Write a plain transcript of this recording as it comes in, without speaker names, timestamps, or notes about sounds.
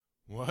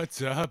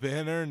What's up,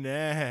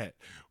 Internet?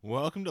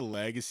 Welcome to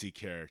Legacy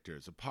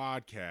Characters, a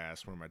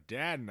podcast where my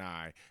dad and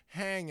I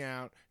hang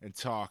out and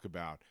talk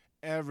about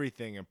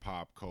everything in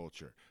pop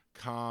culture: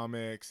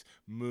 comics,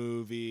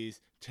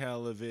 movies,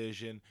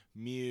 television,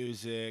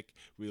 music.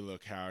 We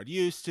look how it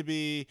used to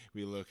be,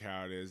 we look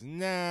how it is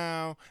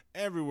now,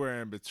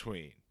 everywhere in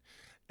between.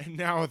 And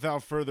now,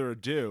 without further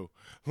ado,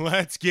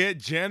 let's get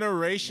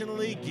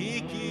generationally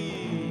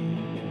geeky.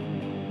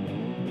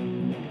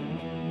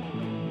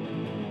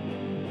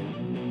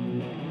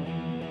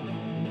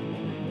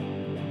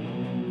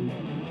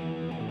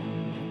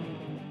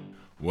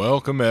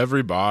 Welcome,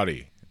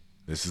 everybody.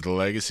 This is the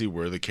Legacy.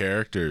 We're the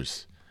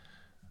characters.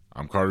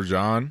 I'm Carter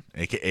John,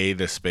 a.k.a.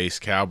 the Space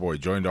Cowboy,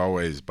 joined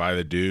always by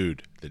the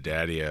dude, the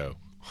Daddy-O.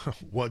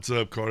 What's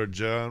up, Carter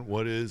John?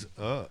 What is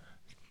up?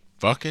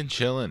 Fucking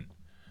chilling.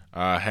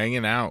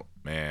 Hanging out,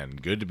 man.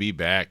 Good to be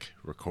back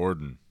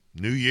recording.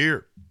 New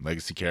year.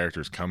 Legacy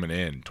Characters coming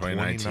in,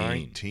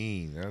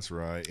 2019. That's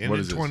right. And What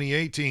in is this?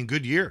 2018,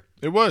 good year.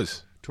 It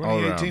was. all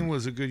 2018 around.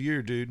 was a good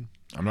year, dude.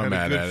 I'm not Had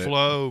mad a at good it.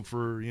 flow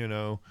for,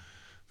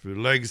 for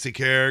legacy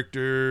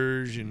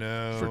characters,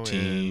 For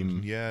team.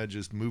 and, yeah,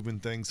 just moving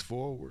things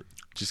forward.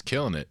 Just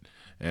killing it.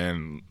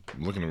 And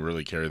looking to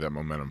really carry that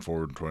momentum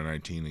forward in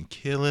 2019 and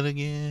kill it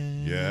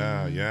again.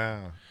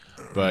 Yeah.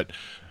 But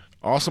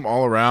awesome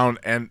all around,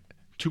 and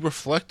to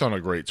reflect on a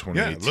great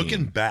 2018. Yeah,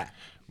 looking back.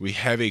 We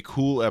have a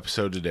cool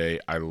episode today.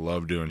 I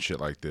love doing shit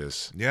like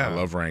this. Yeah. I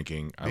love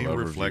ranking. I Being love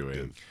reflective.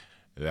 reviewing.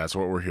 That's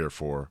what we're here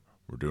for.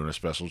 We're doing a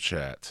special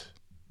chat.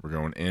 We're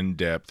going in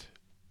depth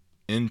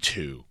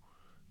into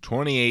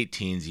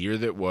 2018's year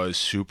that was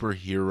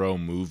superhero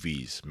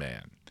movies,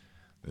 man.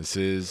 This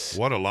is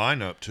What a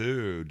lineup,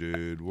 too,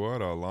 dude.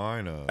 What a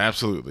lineup.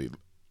 absolutely.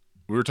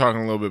 We were talking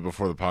a little bit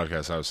before the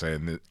podcast. I was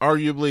saying that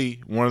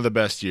arguably one of the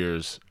best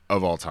years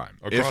of all time,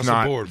 Across if the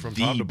not board, from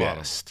top to bottom.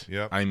 best.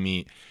 Yep. I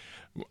mean,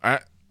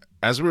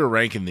 as we were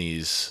ranking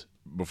these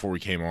before we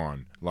came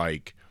on,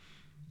 like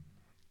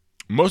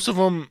most of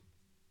them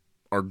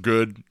are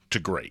good to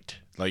great.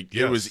 Like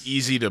it was Yes.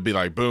 easy to be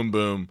like boom,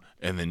 boom,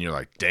 and then you're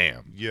like,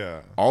 damn.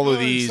 Yeah. All of Well,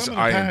 in these some of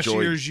the I past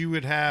enjoyed. years you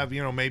would have,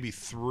 maybe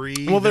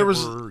three Well, there that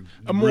was were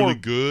a more- really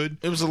good.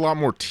 It was a lot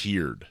more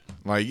tiered.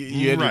 Like you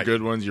had your Right.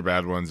 good ones, your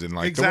bad ones, and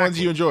like the ones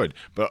Exactly. you enjoyed.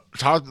 But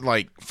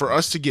like for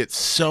us to get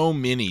so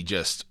many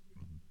just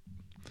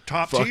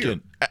Top tier.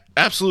 fucking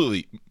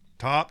absolutely,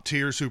 Top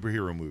tier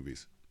superhero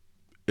movies.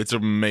 it's an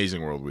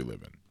amazing world we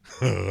live in.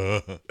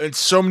 And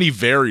so many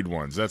varied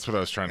ones. That's what I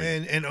was trying to.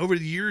 And over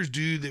the years,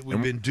 dude, that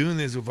we've been doing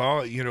this, we've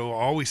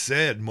always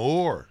said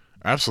more.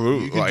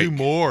 Absolutely, You can like do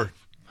more.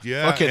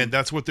 Yeah, fucking- and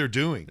that's what they're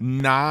doing.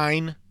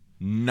 nine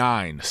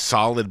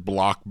solid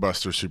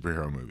blockbuster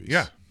superhero movies.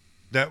 Yeah.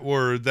 That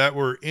were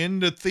in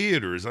the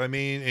theaters. I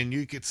mean, and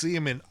you could see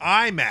them in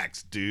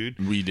IMAX, dude.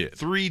 we did.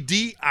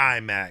 3D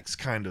IMAX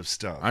kind of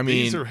stuff. I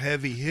These mean- are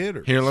heavy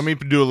hitters. Here, let me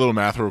do a little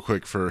math real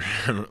quick for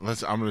I'm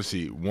gonna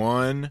see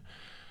 1,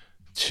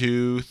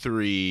 2,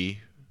 3,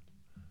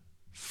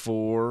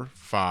 4,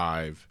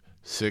 5,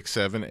 6,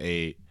 7,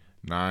 8,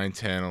 9,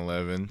 10,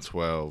 11,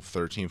 12,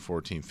 13,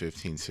 14,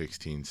 15,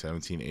 16,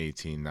 17,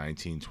 18,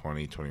 19,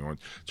 20, 21.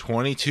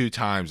 22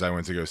 times I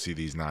went to go see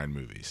these 9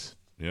 movies.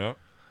 Yeah.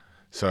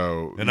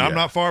 So And I'm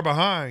not far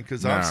behind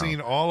because I've No.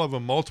 seen all of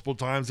them multiple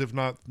times, if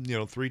not,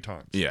 3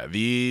 times. Yeah,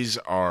 these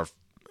are.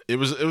 It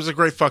was a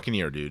great fucking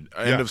year, dude.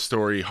 End Yeah. of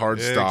story. Hard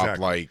Yeah, stop.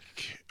 exactly.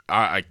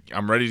 Like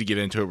I'm ready to get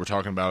into it. We're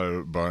talking about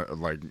it, but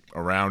like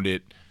around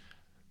it,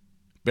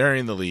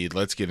 burying the lead.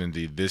 Let's get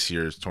into this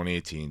year's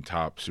 2018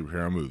 top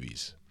superhero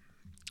movies.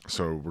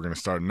 So we're gonna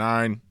start at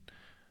 9,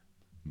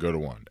 go to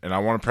 1, and I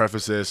want to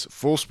preface this: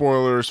 full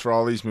spoilers for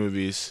all these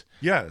movies.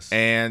 Yes.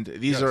 And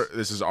these Yes.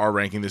 this is our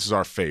ranking. This is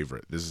our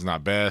favorite. This is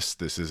not best.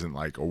 This isn't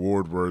like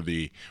award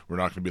worthy. We're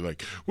not going to be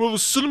like, well, the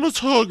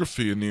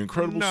cinematography and the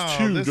Incredibles no,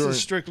 2 this during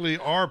is strictly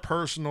our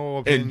personal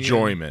opinion.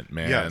 enjoyment,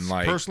 man. Yes,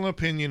 Like personal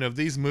opinion of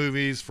these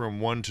movies from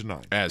 1 to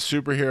 9. as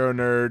superhero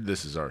nerd,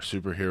 this is our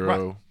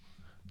superhero.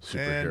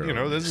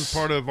 Superhero. And this is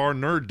part of our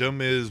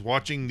nerddom is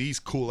watching these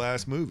cool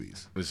ass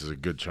movies. This is a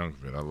good chunk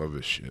of it. I love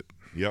this shit.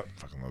 Yep.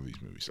 Fucking love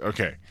these movies.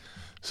 Okay,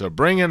 so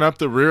bringing up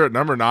the rear at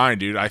number 9,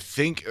 dude. I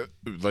think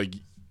like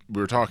we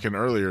were talking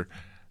earlier,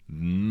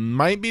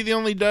 might be the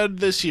only dud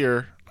this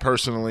year.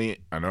 Personally,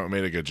 I know it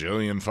made a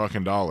gajillion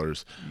fucking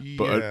dollars,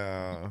 but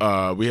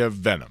Yeah. we have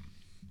Venom.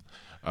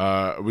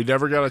 We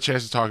never got a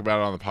chance to talk about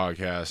it on the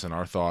podcast and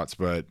our thoughts,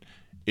 but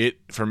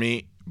it for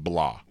me,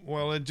 blah.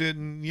 Well, it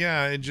didn't.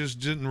 Yeah, it just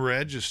didn't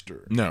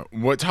register. No,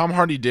 what Tom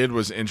Hardy did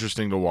was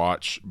interesting to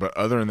watch, but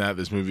other than that,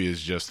 this movie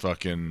is just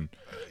fucking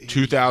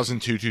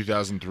 2002,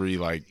 2003,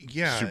 like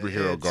Yeah,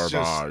 superhero it's just,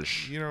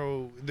 garbage.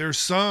 there's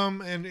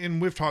some,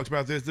 and we've talked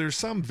about this. There's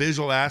some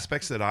visual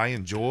aspects that I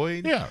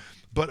enjoyed. Yeah.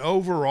 But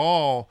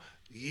overall,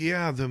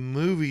 yeah, the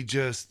movie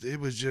it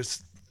was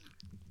just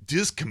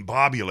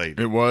discombobulated.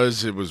 It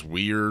was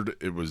weird.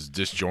 It was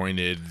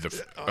disjointed.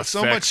 The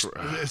So much,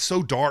 effects,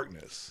 so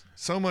darkness.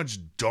 so much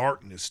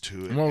darkness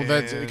to it. Well,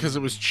 that's and- because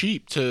it was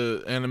cheap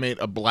to animate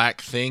a black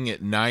thing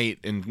at night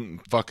and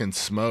fucking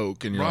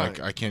smoke, and you're Right.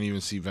 like, I can't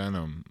even see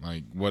Venom.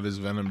 Like, what is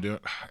Venom doing?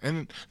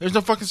 And there's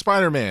no fucking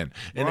Spider-Man,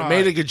 and it Right.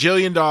 made a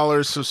gajillion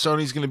dollars. So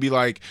Sony's gonna be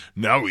like,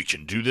 now we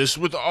can do this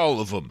with all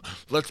of them.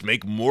 Let's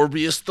make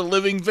Morbius the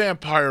living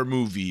vampire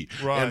movie,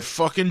 Right. and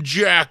fucking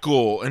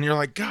Jackal, and you're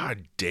like,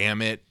 God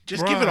damn it,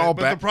 just give it Right, all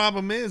but back. the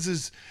problem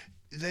is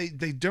they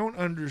don't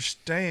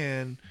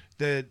understand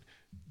that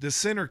the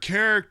center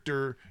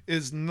character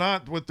is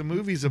not what the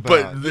movie's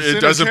about. But The it center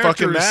doesn't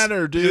fucking character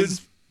matter, dude.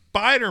 is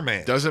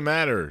Spider-Man. Doesn't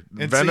matter.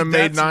 And Venom see,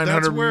 made that's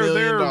 $900 where million.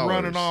 they're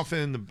running off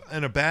in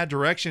a bad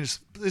direction,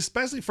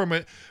 especially from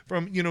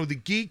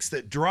the geeks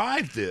that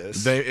drive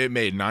this. It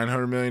made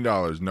 $900 million.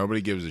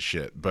 Nobody gives a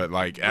shit. But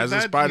like, as a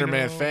that,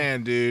 Spider-Man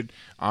fan, dude,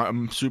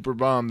 I'm super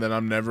bummed that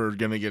I'm never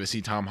gonna get to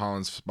see Tom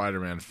Holland's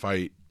Spider-Man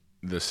fight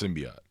the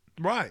symbiote.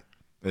 Right.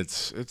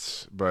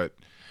 But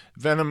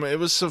Venom. It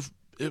was so.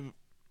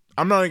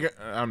 I'm not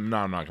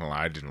gonna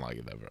lie. I didn't like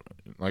it that much.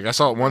 Like, I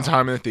saw it one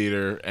time in the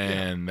theater,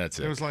 and that's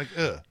it. It was like,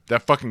 ugh.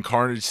 That fucking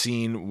Carnage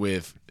scene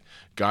with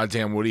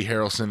goddamn Woody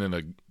Harrelson in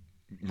a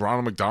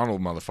Ronald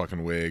McDonald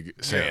motherfucking wig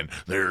saying,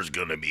 "There's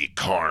gonna be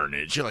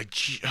carnage." You're like,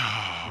 "Gee,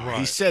 oh." Right.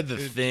 He said the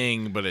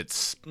thing, but I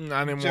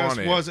didn't want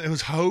it. It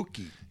was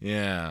hokey.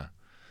 Yeah.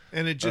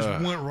 And it just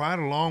went right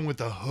along with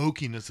the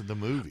hokiness of the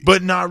movie.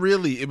 But not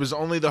really. It was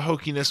only the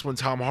hokiness when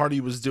Tom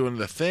Hardy was doing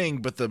the thing,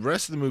 but the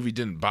rest of the movie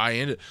didn't buy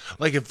into it.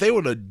 Like, if they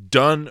would have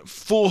done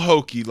full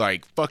hokey,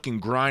 like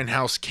fucking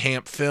grindhouse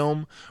camp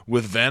film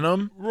with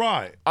Venom,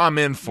 right. I'm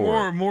in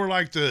for it. More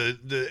like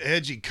the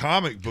edgy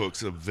comic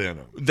books of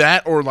Venom.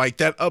 That, or like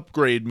that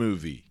Upgrade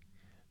movie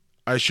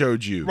I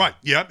showed you. Right.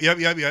 Yep.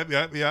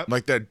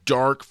 Like that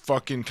dark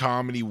fucking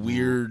comedy,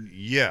 weird.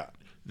 Yeah.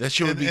 That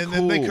shit would be and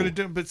cool. then they could have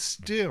done, but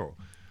still,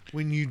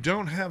 when you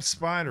don't have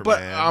Spider-Man,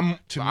 But,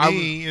 to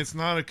me, it's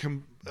not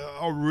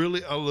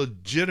a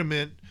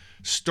legitimate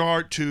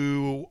start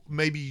to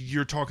maybe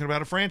you're talking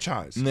about a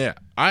franchise. Yeah,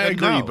 I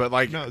agree. No, but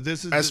like, no,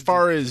 this is as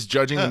far as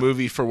judging the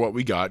movie for what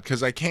we got,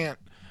 because I can't,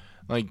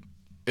 like,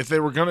 if they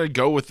were gonna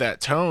go with that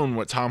tone,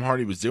 what Tom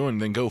Hardy was doing,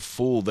 then go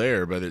full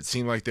there. But it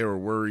seemed like they were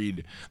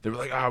worried. They were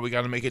like, we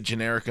got to make it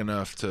generic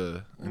enough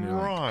to. And you're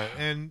like,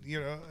 Right,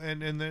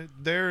 and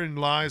therein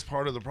lies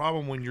part of the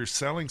problem when you're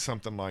selling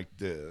something like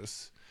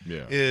this.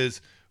 Yeah.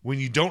 Is when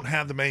you don't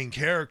have the main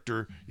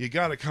character, you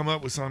got to come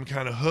up with some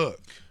kind of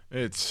hook.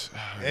 it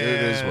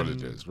is what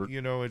it is.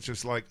 It's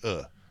just like,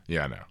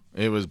 Yeah, I know.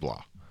 It was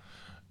blah.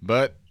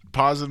 But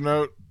positive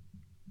note,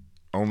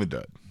 only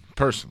dud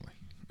personally,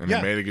 and Yeah.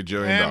 it made a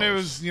gajillion and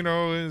dollars. it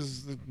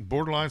was a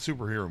borderline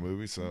superhero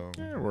movie, so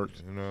Yeah, it worked.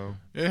 It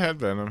It had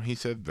Venom. He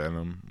said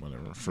Venom,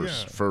 whatever,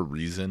 for a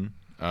reason.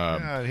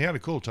 yeah, he had a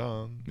cool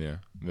tongue. Yeah,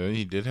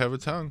 he did have a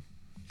tongue.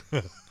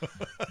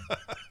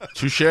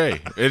 Touche.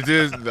 It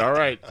is all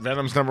right.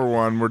 Venom's number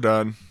one. We're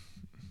done.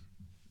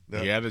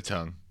 Yep. He had a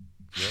tongue.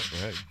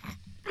 Yep,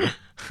 hey.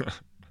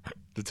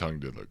 The tongue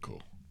did look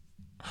cool.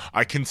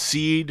 I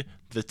concede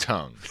the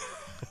tongue.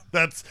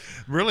 That's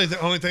really the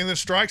only thing that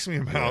strikes me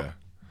about.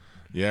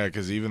 Yeah,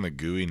 because even the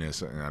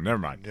gooiness. Never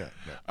mind. Yeah.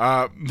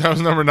 That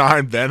was number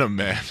 9, Venom,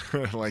 man.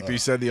 Like you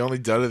said, the only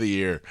dud of the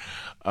year.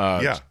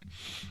 Yeah.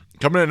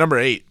 Coming in at number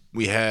 8,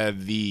 we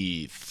had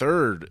the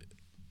third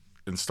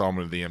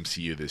installment of the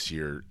MCU this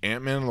year,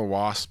 Ant-Man and the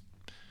Wasp.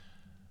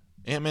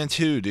 Ant-Man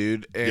 2,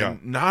 dude.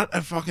 And not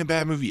a fucking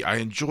bad movie. I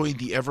enjoyed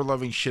the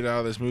ever-loving shit out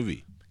of this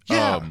movie.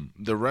 Yeah.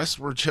 The rest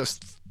were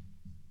just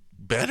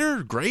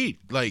better. Great.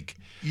 Like,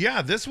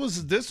 Yeah, this was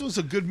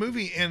a good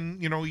movie,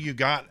 and you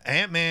got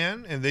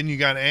Ant-Man, and then you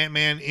got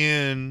Ant-Man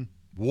in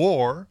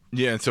War.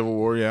 yeah, in Civil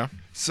War, yeah.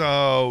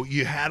 So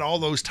you had all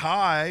those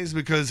ties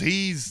because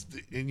he's,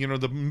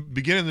 the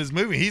beginning of this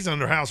movie, he's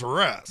under house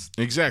arrest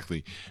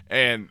Exactly.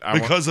 And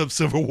because of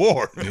Civil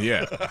War.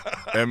 yeah.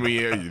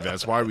 And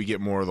that's why we get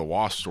more of the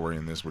Wasp story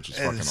in this, which is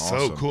And fucking it's awesome.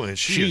 so cool, and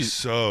she's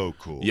so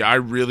cool. Yeah, I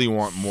really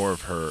want more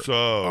of her. So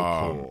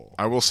cool.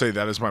 I will say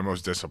that is my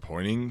most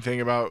disappointing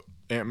thing about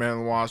Ant-Man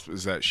and the Wasp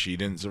is that she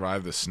didn't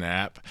survive the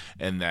snap,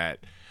 and that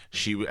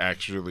she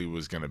actually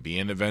was going to be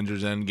in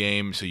Avengers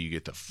Endgame, so you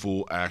get the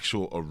full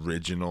actual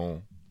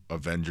original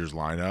Avengers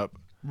lineup.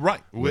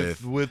 Right,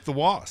 with the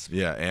Wasp.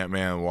 Yeah,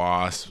 Ant-Man,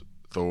 Wasp,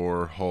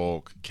 Thor,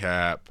 Hulk,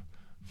 Cap,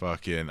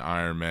 fucking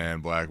Iron Man,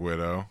 Black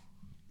Widow.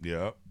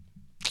 Yep.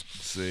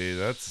 See,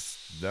 that's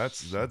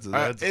It's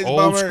old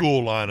bummer,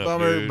 school lineup,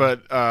 dude.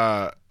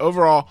 But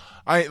overall,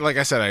 like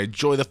I said, I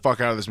enjoy the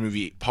fuck out of this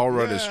movie. Paul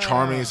Rudd is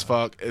charming as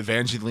fuck.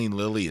 Evangeline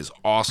Lilly is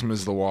awesome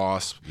as the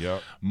Wasp.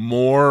 Yep.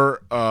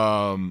 More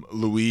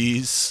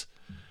Louise,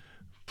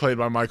 played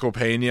by Michael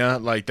Pena.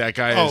 Like, that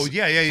guy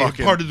is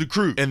fucking part of the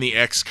crew. and the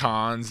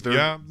ex-cons.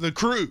 Yeah, the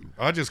crew.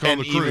 I just call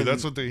And them the crew. even-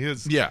 That's what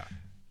his. Yeah.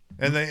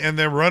 And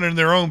they're running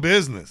their own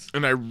business.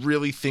 And I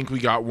really think we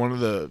got one of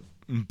the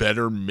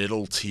better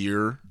middle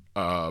tier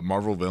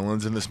Marvel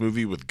villains in this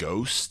movie with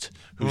Ghost,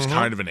 who's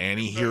kind of an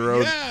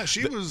anti-hero. Yeah,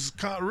 she was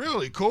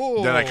really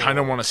cool. That I kind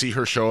of want to see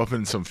her show up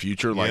in some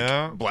future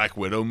Yeah. Black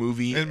Widow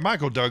movie. And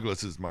Michael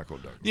Douglas is Michael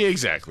Douglas. Yeah,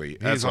 exactly.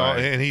 That's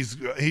And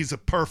he's a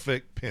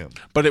perfect pimp.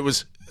 But it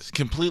was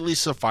completely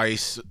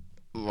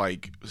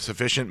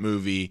sufficient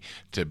movie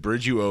to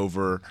bridge you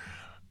over.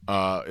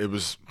 It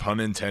was, pun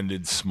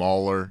intended,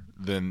 smaller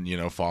than,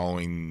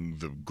 following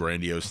the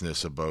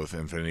grandioseness of both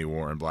Infinity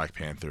War and Black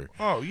Panther.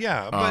 Oh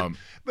yeah,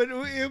 but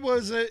it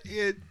was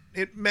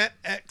it met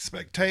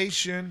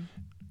expectation.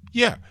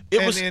 Yeah,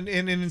 and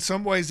in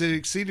some ways it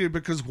exceeded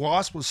because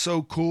Wasp was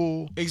so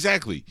cool.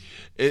 Exactly.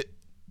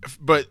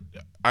 But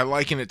I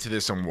liken it to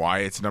this on why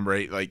it's number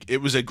 8. Like,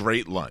 it was a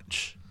great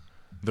lunch.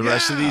 The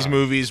rest of these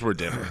movies were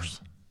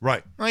dinners.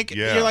 Right.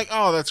 You're like,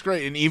 oh, that's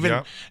great. And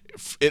even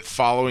it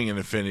following an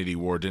Infinity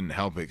War didn't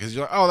help it because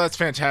you're like, oh, that's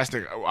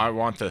fantastic. I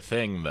want the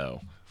thing,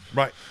 though.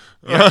 Right.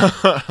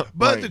 Yeah.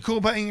 But the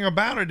cool thing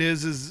about it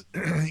is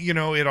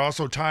it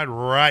also tied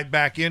right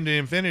back into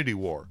Infinity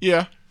War.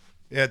 Yeah.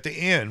 At the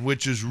end,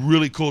 which is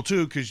really cool,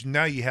 too, because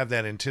now you have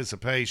that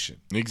anticipation.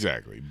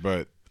 Exactly.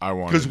 But I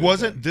wanted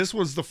because this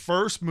was the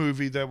first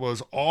movie that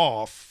was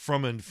off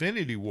from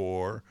Infinity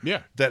War.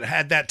 Yeah. That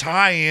had that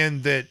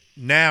tie-in that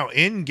now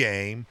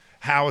Endgame.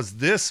 How is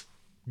this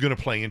going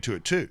to play into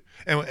it too?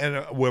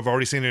 And we've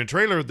already seen in the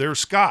trailer. There's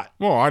Scott.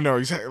 Well, I know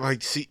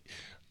exactly.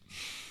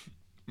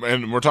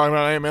 And we're talking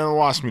about Ant-Man and the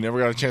Wasp. We never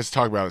got a chance to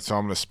talk about it, so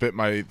I'm going to spit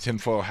my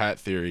tinfoil hat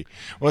theory.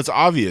 Well, it's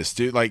obvious,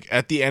 dude. Like,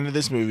 at the end of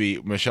this movie,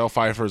 Michelle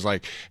Pfeiffer's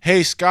like,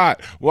 "Hey, Scott,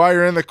 while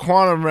you're in the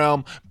quantum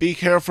realm, be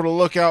careful to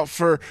look out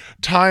for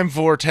time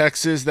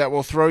vortexes that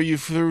will throw you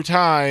through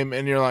time."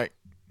 And you're like,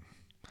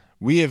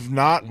 we have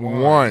not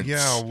once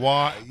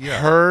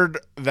heard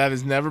that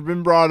has never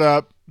been brought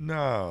up.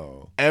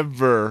 No.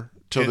 Ever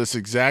till this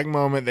exact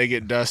moment they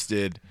get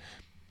dusted.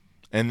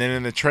 And then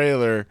in the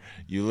trailer,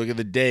 you look at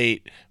the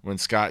date when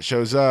Scott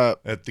shows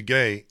up at the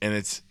gate, and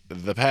it's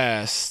the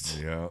past.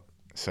 Yeah.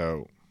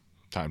 So,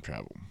 time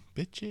travel,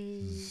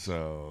 bitches.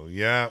 So,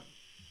 yeah.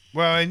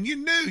 Well, and you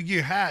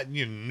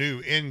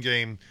knew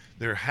Endgame,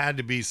 there had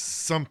to be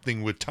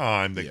something with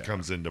time that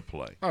comes into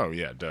play. Oh,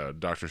 yeah,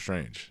 Doctor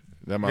Strange.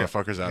 That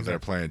motherfucker's out there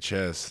playing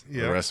chess.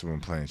 Yeah. The rest of them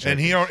playing chess. And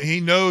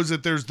he knows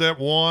that there's that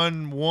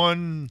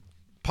one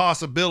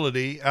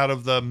possibility out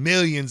of the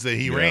millions that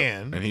he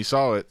ran. And he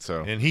saw it,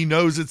 so. And he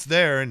knows it's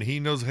there, and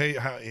he knows,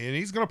 and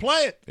he's going to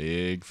play it.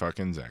 Big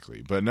fucking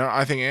exactly. But no,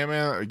 I think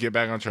Ant-Man, get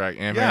back on track,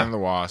 Ant-Man and the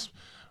Wasp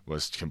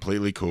was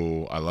completely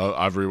cool.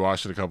 I've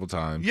rewatched it a couple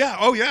times. Yeah,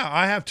 oh yeah,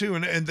 I have too.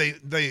 And they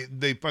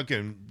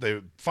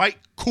fight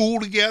cool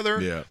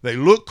together. Yeah, they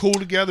look cool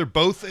together,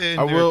 both in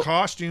their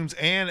costumes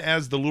and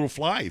as the little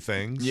fly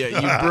things.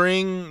 Yeah,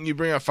 you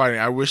bring up fighting.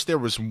 I wish there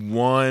was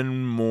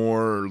one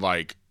more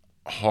like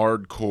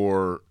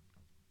hardcore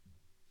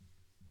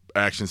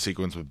action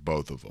sequence with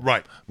both of them,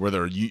 right? Where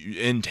they're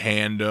in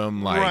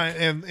tandem, like right,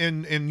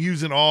 and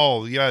using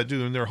all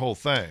doing their whole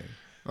thing.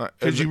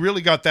 Because you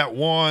really got that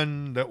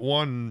one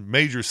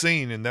major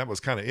scene, and that was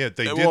kind of it.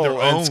 They did their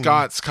own. And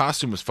Scott's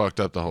costume was fucked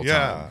up the whole time.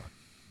 Yeah.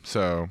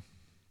 So,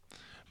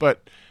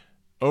 but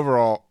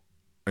overall,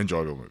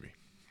 enjoyable movie.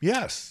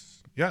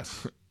 Yes.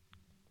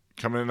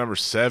 Coming in at number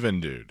 7,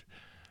 dude,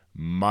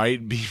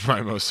 might be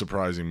my most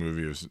surprising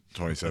movie of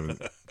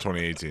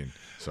 2018.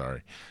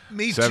 Sorry.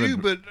 Me 7. Too,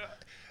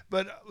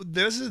 but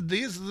this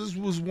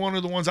was one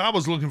of the ones I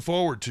was looking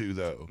forward to,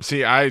 though.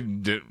 See,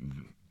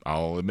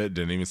 I'll admit,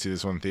 didn't even see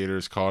this one in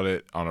theaters. Caught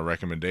it on a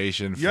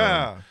recommendation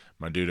from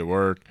my dude at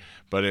work.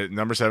 But at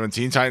number 7,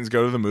 Teen Titans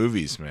Go to the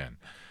movies, man.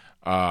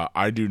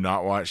 I do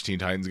not watch Teen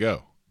Titans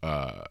Go.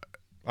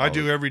 I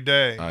do every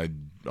day.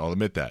 I'll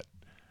admit that.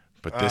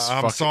 But this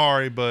I'm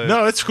sorry, but...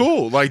 No, it's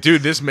cool. Like,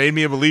 dude, this made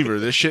me a believer.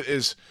 This shit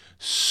is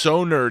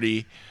so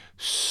nerdy,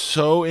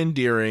 so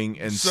endearing,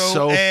 and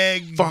so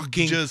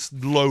fucking just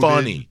loaded.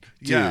 Funny.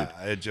 Dude.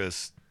 Yeah, it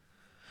just...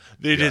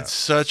 They did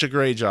such a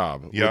great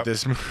job with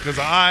this movie.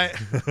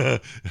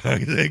 Because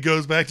it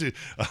goes back to,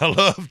 I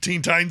love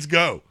Teen Titans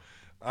Go.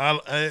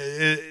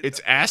 It's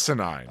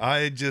asinine.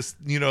 I just,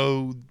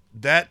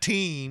 that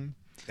team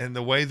and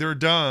the way they're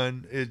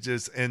done,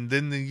 and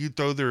then you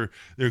throw their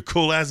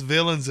cool ass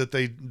villains that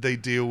they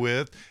deal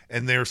with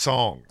and their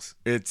songs.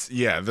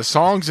 The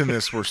songs in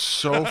this were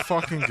so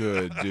fucking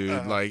good,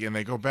 dude. Like, and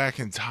they go back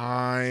in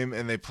time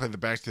and they play the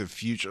Back to the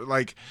Future.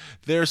 Like,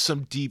 there's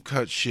some deep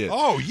cut shit.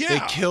 Oh yeah,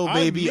 they kill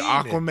baby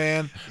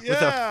Aquaman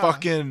with a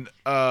fucking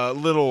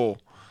little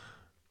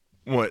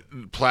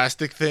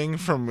plastic thing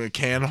from a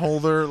can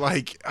holder.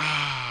 Like,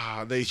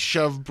 they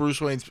shove Bruce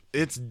Wayne's.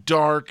 It's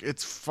dark.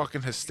 It's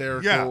fucking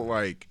hysterical. Yeah.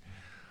 Like,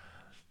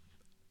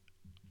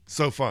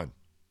 so fun.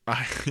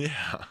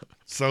 Yeah.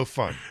 So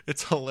fun.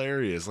 It's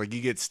hilarious. Like, you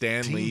get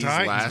Stan Lee's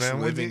last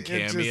living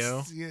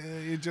cameo.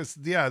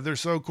 They're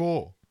so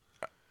cool.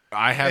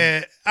 I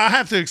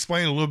have to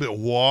explain a little bit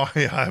why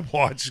I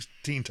watched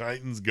Teen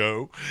Titans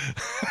Go.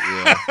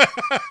 Yeah.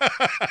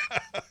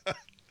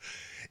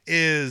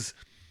 Is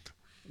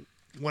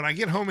when I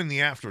get home in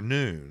the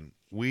afternoon,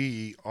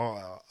 we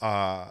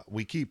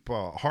keep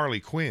Harley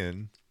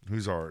Quinn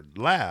who's our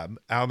lab,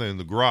 out in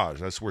the garage.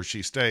 That's where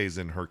she stays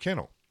in her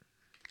kennel.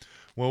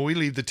 Well, we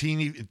leave the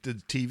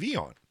TV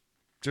on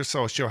just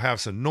so she'll have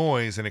some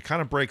noise, and it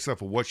kind of breaks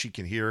up what she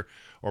can hear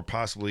or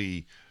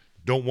possibly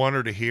don't want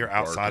her to hear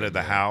outside of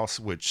the house,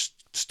 which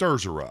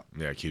stirs her up.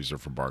 Yeah, it keeps her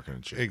from barking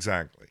and shit.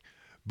 Exactly.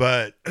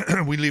 But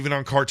we leave it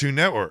on Cartoon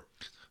Network.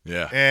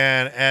 Yeah.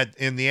 And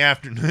in the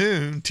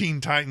afternoon,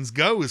 Teen Titans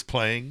Go is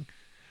playing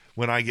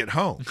when I get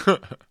home.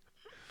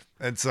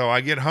 And so I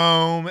get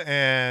home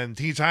and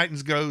Teen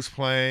Titans Go's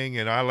playing,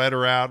 and I let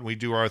her out and we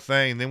do our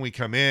thing. And then we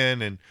come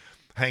in and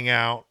hang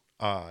out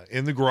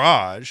in the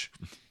garage,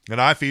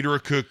 and I feed her a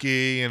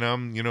cookie, and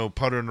I'm,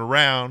 puttering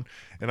around,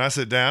 and I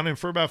sit down, and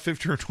for about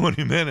 15 or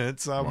 20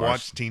 minutes, I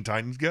watch Teen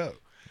Titans Go.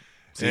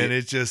 See, and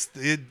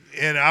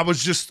and I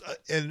was just,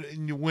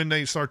 and when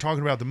they start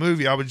talking about the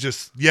movie, I was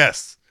just,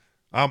 yes,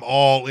 I'm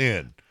all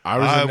in. I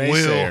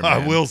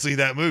will see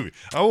that movie.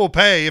 I will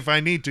pay if I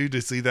need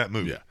to see that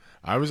movie. Yeah.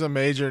 I was a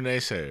major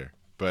naysayer,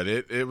 but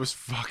it was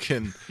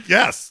fucking,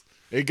 yes,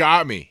 it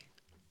got me.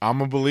 I'm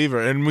a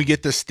believer. And we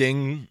get the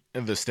stinger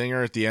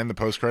at the end, the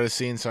post-credit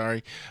scene,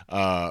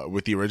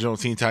 with the original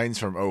Teen Titans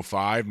from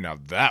 2005. Now,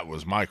 that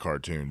was my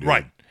cartoon, dude.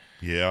 Right.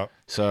 Yeah.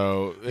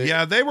 So.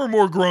 They were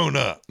more grown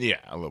up. Yeah,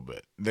 a little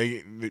bit.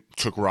 They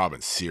took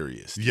Robin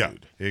serious, dude. Yeah,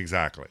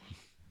 exactly.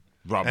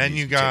 Robin and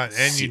you got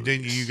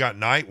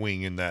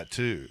Nightwing in that,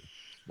 too.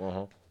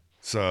 Uh-huh.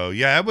 So,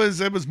 yeah, it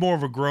was more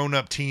of a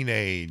grown-up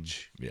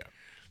teenage. Yeah.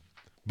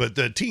 But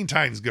the Teen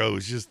Titans Go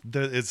is just,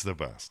 it's the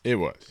best. It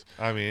was.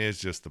 I mean, it's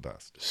just the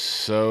best.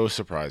 So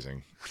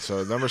surprising.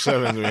 So number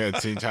 7, we had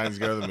Teen Titans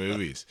Go to the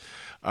movies.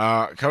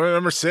 Coming to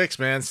number 6,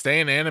 man,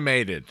 staying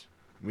animated.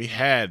 We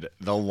had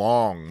the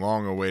long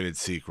awaited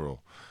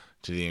sequel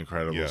to The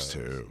Incredibles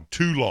 2.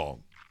 Too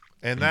long.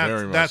 And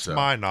that's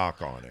my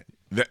knock on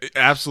it.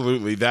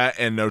 Absolutely. That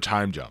and no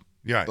time jump.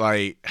 Yeah.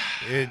 Like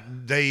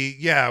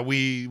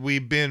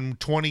we've been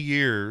 20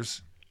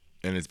 years.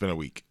 And it's been a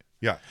week.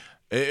 Yeah.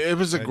 It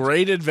was a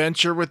great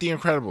adventure with The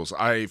Incredibles.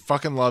 I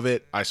fucking love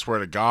it. I swear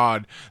to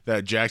God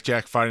that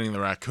Jack fighting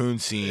the raccoon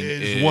scene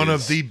is one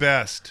of the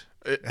best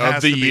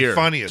of the year.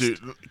 Funniest.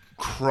 Dude,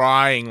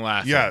 crying,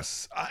 laughing.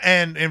 Yes.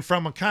 And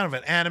from a kind of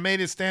an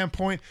animated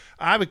standpoint,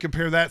 I would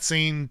compare that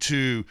scene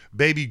to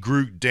Baby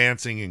Groot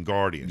dancing in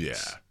Guardians.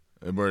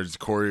 Yeah. Where it's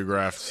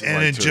choreographed.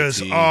 And it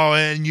just,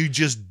 and you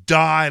just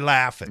die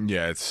laughing.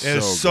 Yeah, it's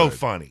so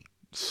funny.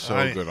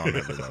 So good on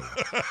every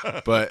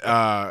level.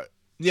 But,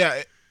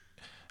 yeah,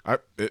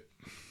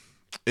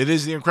 it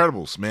is The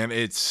Incredibles, man.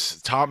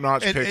 It's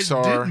top-notch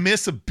Pixar. It didn't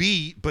miss a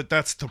beat, but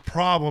that's the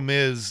problem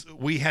is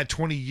we had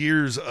 20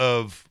 years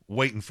of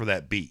waiting for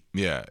that beat.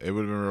 Yeah, it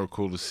would have been real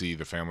cool to see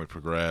the family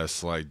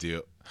progress, like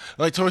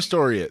Toy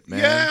Story it, man.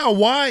 Yeah,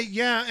 why?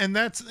 Yeah, and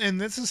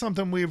this is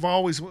something we've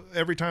always,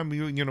 every time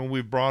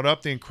we've brought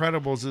up The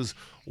Incredibles is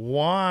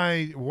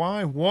why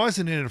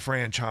wasn't it a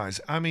franchise?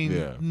 I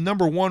mean,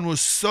 number 1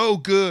 was so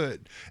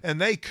good,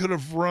 and they could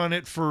have run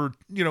it for,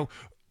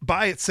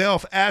 by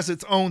itself as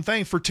its own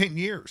thing for 10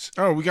 years.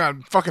 Oh, we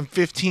got fucking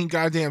 15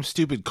 goddamn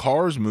stupid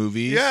Cars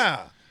movies.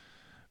 Yeah.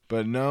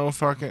 But no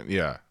fucking,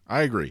 yeah,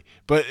 I agree.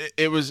 But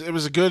it was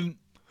a good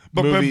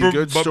movie,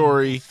 good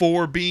story.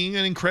 For being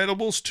an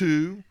Incredibles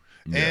 2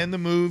 and the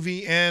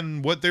movie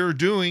and what they were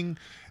doing,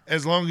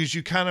 as long as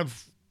you kind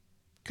of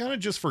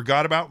just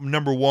forgot about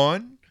number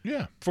 1.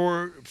 Yeah.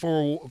 For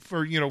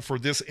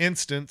this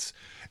instance,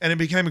 and it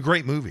became a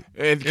great movie.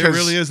 It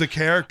really is. The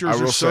characters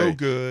are so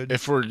good.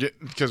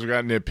 Because we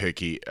got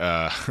nitpicky,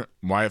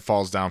 why it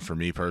falls down for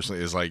me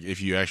personally is like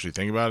if you actually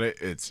think about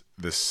it,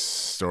 the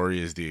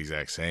story is the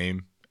exact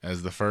same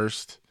as the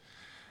first.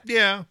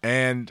 Yeah.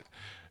 And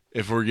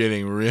if we're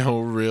getting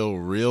real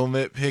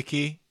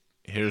nitpicky,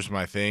 here's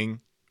my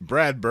thing.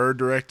 Brad Bird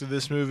directed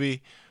this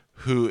movie,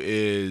 who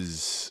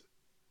is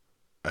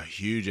a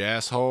huge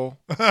asshole.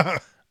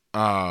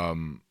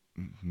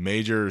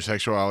 Major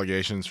sexual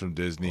allegations from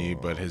Disney,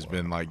 but has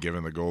been like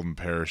given the golden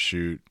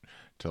parachute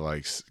to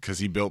because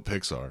he built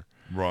Pixar.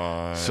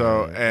 Right.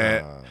 So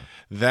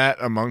that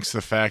amongst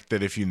the fact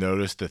that if you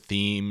notice the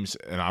themes,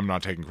 and I'm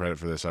not taking credit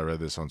for this, I read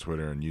this on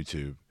Twitter and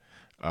YouTube,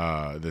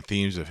 the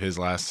themes of his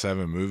last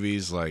 7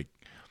 movies, like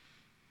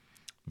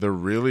they're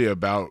really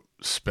about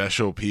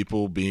special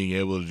people being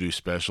able to do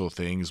special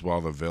things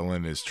while the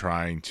villain is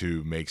trying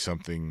to make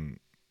something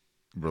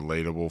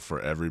relatable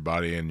for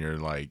everybody, and you're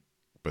like,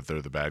 but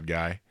they're the bad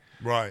guy,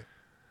 right?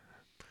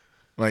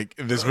 Like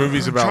this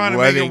movie's about trying to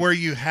make it where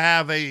you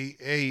have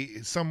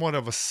a somewhat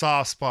of a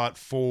soft spot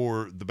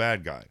for the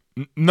bad guy.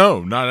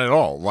 No, not at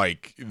all.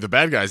 Like the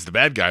bad guy's the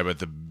bad guy, but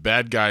the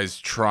bad guy's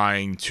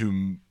trying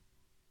to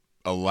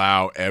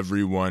allow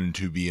everyone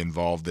to be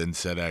involved in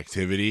said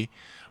activity,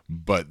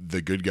 but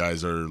the good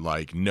guys are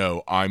like,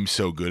 no, I'm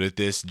so good at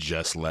this,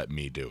 just let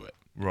me do it.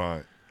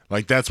 Right.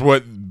 Like that's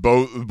what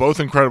both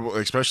Incredible,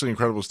 especially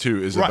Incredibles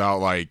 2 is about.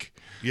 Like,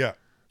 yeah,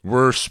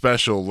 we're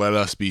special, let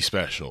us be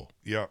special.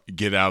 Yeah,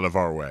 get out of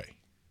our way.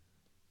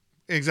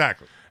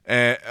 Exactly.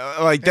 And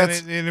like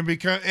that's and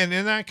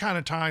then that kind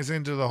of ties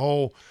into the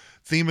whole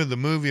theme of the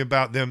movie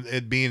about them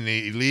it being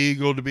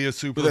illegal to be a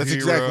superhero. But that's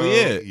exactly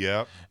it.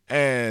 Yep.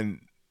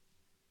 And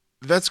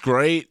that's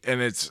great, and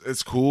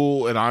it's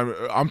cool, and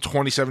I'm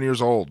 27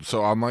 years old,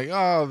 so I'm like,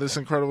 oh, this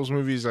Incredibles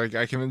movie is like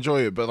I can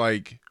enjoy it, but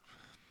like,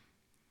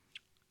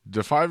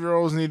 the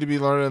 5-year-olds need to be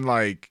learning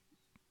like,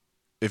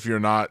 if you're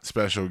not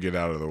special, get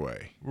out of the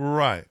way.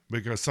 Right,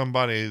 because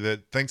somebody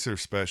that thinks they're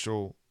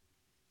special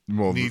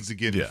needs to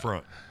get in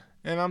front.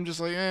 And I'm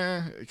just like,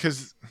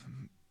 because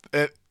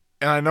it.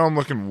 And I know I'm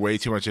looking way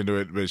too much into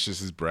it, but it's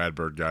just this Brad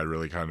Bird guy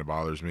really kind of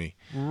bothers me.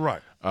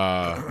 Right.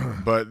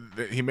 But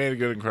he made a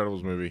good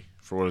Incredibles movie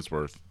for what it's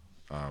worth.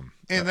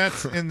 And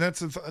that's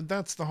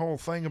the whole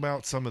thing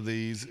about some of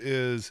these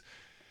is,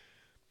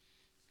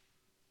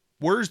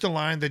 where's the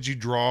line that you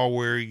draw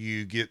where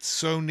you get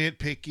so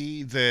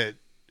nitpicky that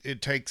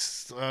it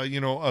takes a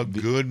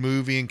good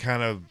movie and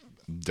kind of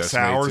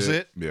sours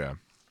it? Yeah.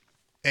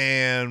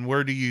 And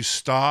where do you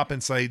stop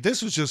and say,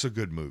 this was just a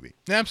good movie?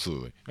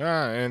 Absolutely.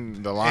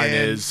 And the line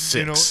is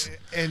 6.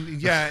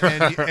 And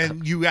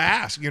you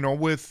ask,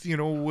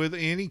 with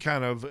any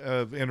kind of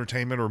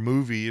entertainment or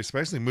movie,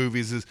 especially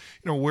movies, is,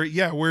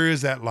 where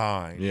is that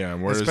line? Yeah.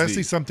 And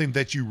especially something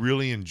that you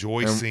really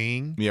enjoy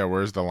seeing. Yeah.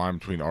 Where's the line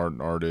between art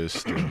and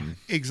artist? And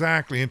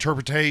exactly.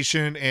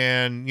 Interpretation.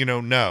 And,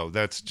 no,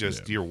 that's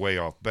just you're way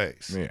off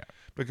base. Yeah.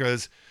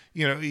 Because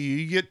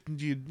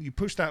you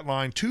push that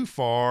line too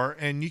far,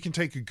 and you can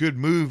take a good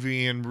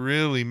movie and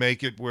really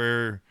make it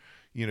where,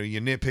 you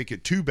nitpick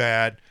it too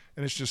bad,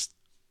 and it's just,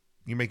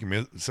 you make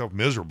yourself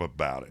miserable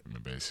about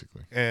it.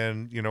 Basically.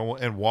 And,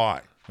 and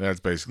why? That's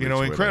basically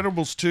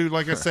Incredibles 2,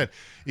 like I said,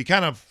 you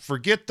kind of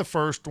forget the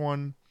first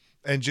one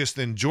and just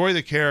enjoy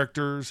the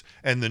characters,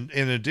 and then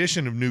in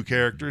addition of new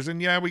characters. And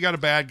we got a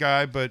bad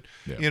guy, but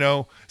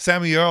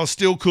Samuel's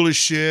still cool as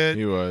shit.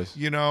 He was.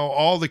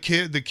 All the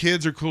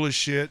kids are cool as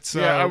shit.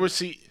 So I would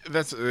see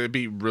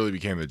really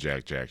became the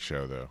Jack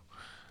Show though,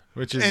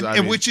 which is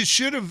which it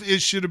should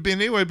have been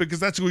anyway,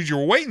 because that's what you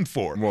were waiting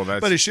for. Well,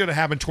 but it should have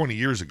happened 20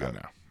 years ago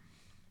now.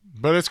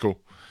 But it's cool.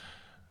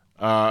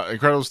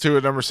 Incredibles 2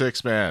 at number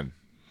 6, man,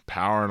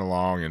 powering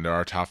along into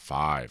our top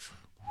 5.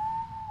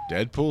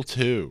 Deadpool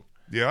 2.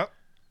 Yep.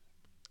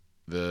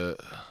 The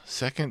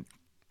second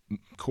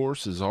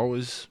course is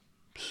always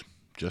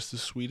just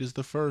as sweet as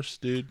the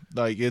first, dude.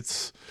 Like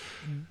it's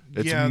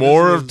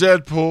more of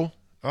Deadpool.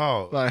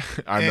 Oh, like,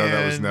 I know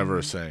that was never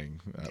a saying.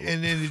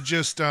 And then it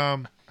just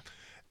and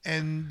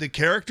the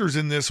characters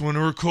in this one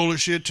are cool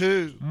as shit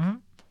too.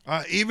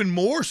 Mm-hmm. Even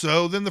more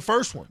so than the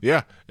first one.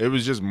 Yeah, it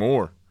was just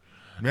more.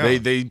 Yeah.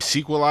 They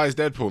sequelized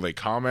Deadpool. They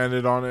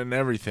commented on it and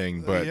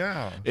everything, but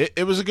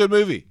it was a good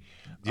movie.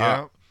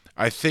 Yeah,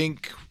 I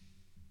think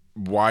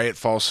why it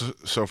falls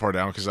so far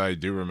down, because I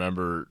do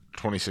remember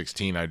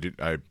 2016.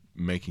 I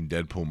making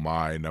Deadpool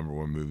my number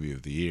 1 movie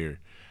of the year.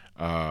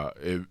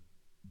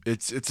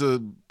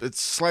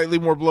 It's slightly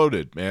more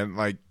bloated, man.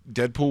 Like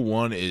Deadpool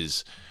 1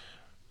 is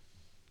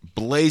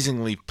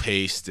blazingly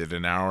paced at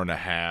an hour and a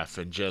half,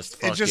 and just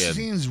fucking, it just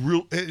seems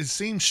real. It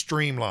seems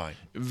streamlined.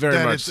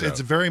 Very much so.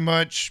 It's very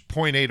much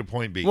point A to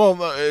point B. Well,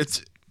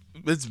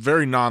 it's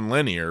very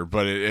non-linear,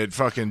 but it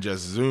fucking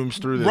just zooms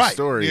through the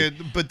story.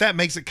 But that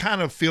makes it kind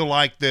of feel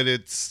like that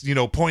it's,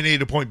 point A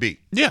to point B.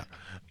 Yeah.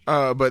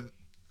 But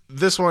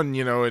this one,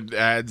 it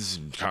adds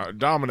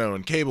Domino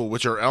and Cable,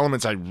 which are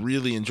elements I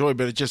really enjoy,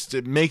 but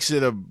it makes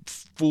it a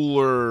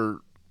fuller,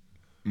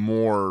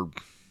 more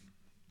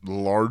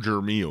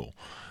larger meal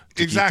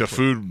to keep the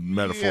food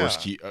metaphors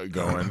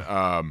going.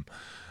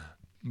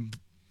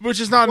 Which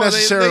is not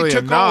necessarily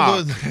a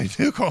knock. They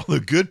took all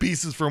the good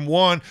pieces from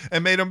one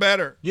and made them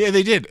better. Yeah,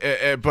 they did.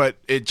 But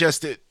it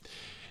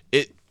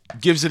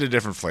gives it a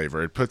different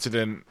flavor. It puts it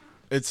in.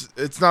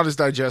 It's not as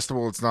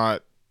digestible. It's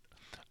not.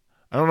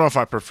 I don't know if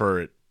I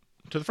prefer it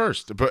to the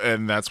first,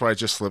 and that's why it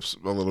just slips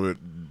a little bit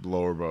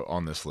lower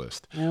on this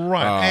list.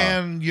 Right,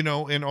 and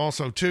and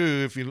also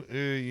too, if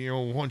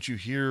you once you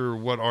hear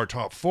what our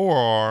top 4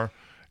 are.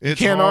 It's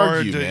can't hard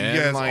argue, man.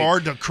 Yeah, it's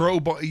hard to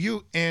crowbar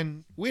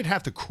and we'd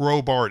have to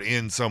crowbar it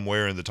in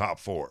somewhere in the top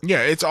 4.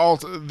 Yeah, it's all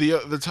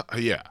the top.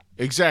 Yeah,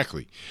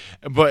 exactly.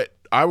 But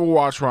I will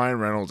watch Ryan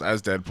Reynolds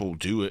as Deadpool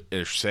do it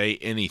or say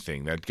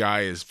anything. That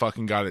guy has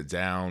fucking got it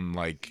down.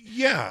 Like,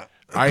 yeah,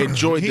 I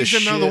enjoyed this.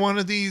 He's another one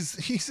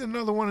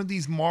of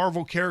these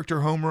Marvel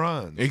character home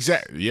runs.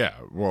 Exactly. Yeah.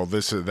 Well,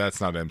 that's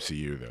not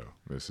MCU though.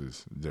 This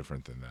is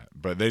different than that.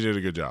 But they did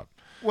a good job.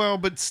 Well,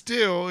 but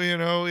still,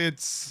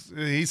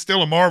 he's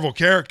still a Marvel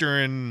character,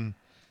 and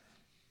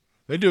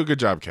they do a good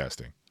job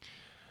casting.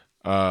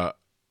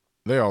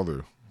 They all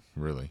do,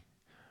 really.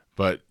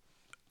 But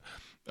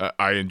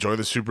I enjoy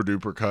the Super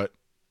Duper cut.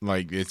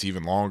 Like, it's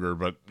even longer,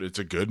 but it's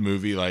a good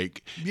movie.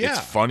 Like, it's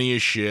funny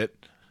as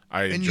shit.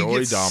 I enjoy you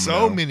get Domino.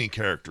 So many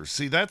characters.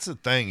 See, that's the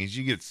thing, is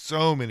you get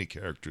so many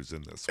characters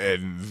in this one.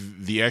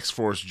 And the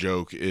X-Force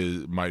joke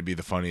might be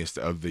the funniest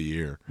of the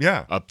year.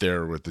 Yeah. Up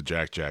there with the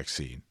Jack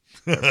scene.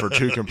 For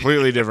 2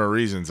 completely different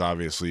reasons,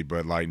 obviously,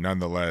 but like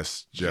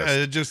nonetheless,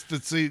 to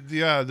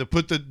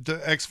put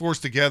the X-Force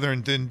together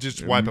and then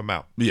just wipe them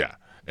out. Yeah,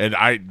 and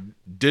I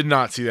did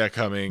not see that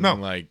coming. No.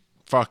 Like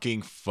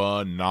fucking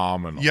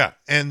phenomenal. Yeah,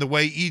 and the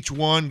way each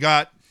one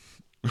got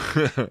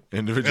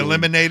Individually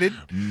eliminated,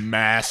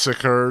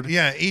 massacred.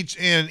 yeah,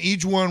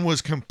 each one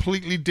was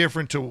completely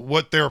different to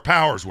what their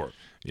powers were.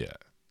 Yeah,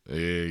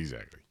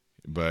 exactly.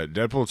 But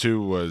Deadpool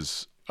 2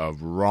 was a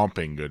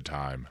romping good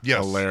time.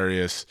 Yes.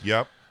 Hilarious.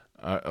 Yep.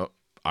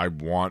 I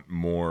want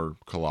more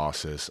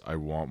Colossus. I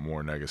want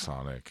more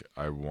Negasonic.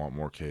 I want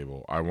more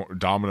Cable.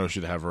 Domino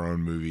should have her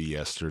own movie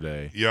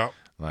yesterday. Yep.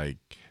 Like,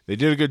 they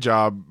did a good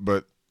job,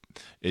 but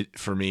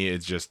for me,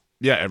 it's just,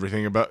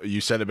 everything about,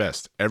 you said it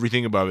best.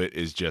 Everything above it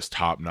is just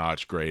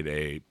top-notch, grade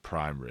A,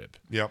 prime rib.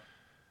 Yep.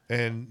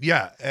 And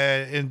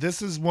and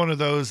this is one of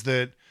those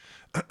that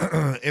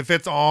if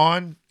it's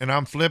on and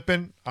I'm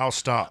flipping, I'll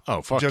stop.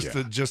 Oh, fuck just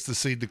yeah. just to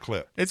see the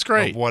clip. It's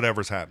great. Of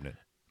whatever's happening.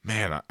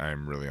 Man,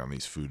 I'm really on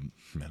these food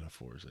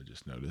metaphors, I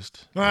just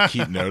noticed. I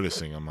keep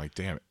noticing. I'm like,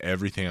 damn,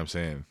 everything I'm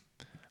saying.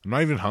 I'm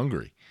not even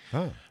hungry.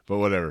 Oh. But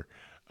whatever.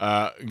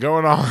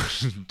 Going on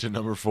to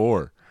number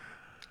 4.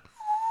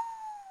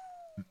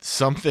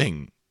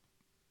 Something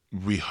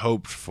we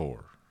hoped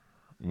for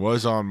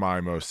was on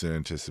my most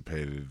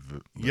anticipated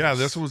list. Yeah,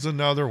 this was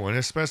another one,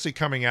 especially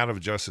coming out of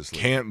Justice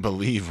League. Can't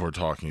believe we're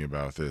talking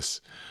about this.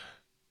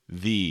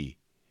 The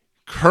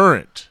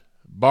current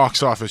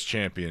box office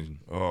champion.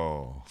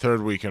 Oh.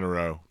 3rd week in a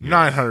row.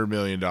 $900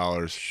 million.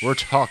 We're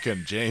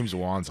talking James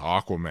Wan's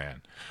Aquaman.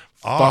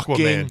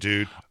 Aquaman,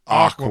 dude.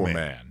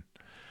 Aquaman.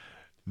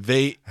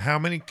 How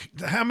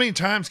many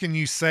times can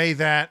you say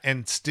that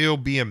and still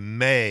be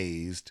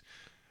amazed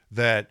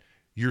that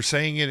you're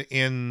saying it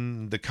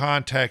in the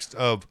context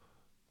of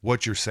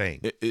what you're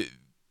saying?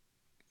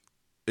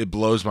 It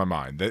blows my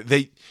mind.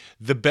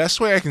 The best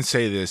way I can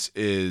say this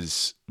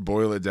is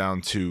boil it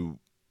down to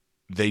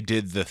they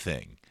did the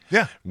thing.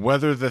 Yeah.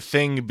 Whether the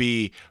thing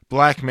be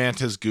Black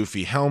Manta's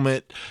goofy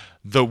helmet,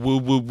 the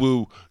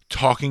woo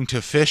talking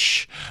to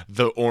fish,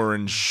 the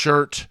orange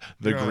shirt,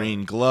 the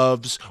green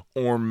gloves,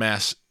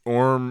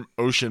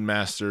 Ocean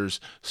Master's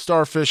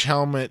starfish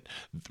helmet,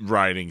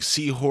 riding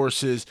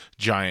seahorses,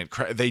 giant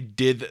they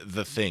did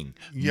the thing.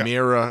 Yeah.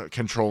 Mera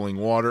controlling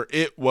water.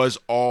 It was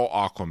all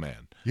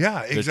Aquaman.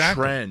 Yeah,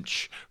 exactly. The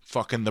trench,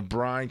 fucking the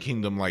Brine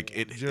Kingdom, like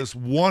it just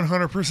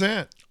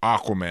 100%.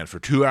 Aquaman for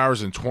 2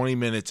 hours and 20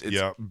 minutes.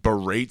 It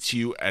berates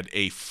you at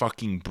a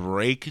fucking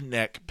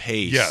breakneck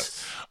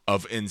pace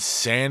of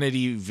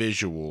insanity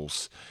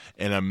visuals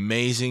and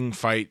amazing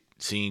fight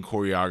scene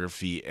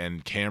choreography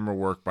and camera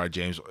work by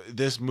James.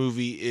 This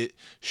movie, it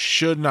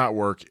should not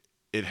work.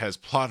 It has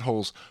plot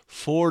holes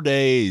 4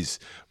 days,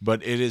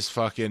 but it is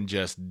fucking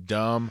just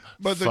dumb.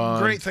 But fun. The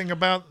great thing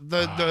about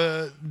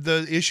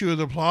the issue of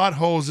the plot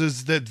holes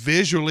is that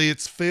visually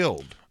it's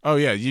filled. Oh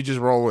yeah, you just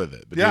roll with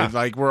it. But dude,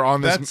 like we're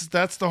on this.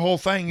 That's the whole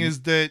thing.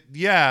 Is that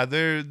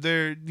they're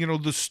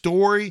the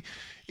story.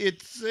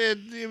 It's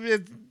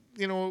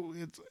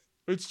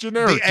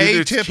generic.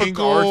 The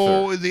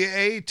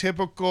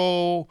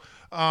atypical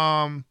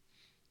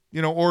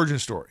origin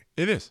story.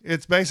 It is.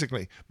 It's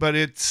basically, but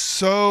it's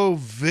so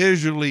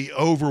visually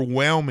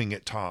overwhelming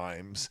at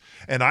times.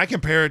 And I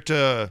compare it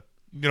to,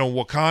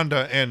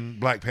 Wakanda and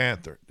Black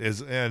Panther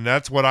and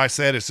that's what I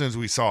said as soon as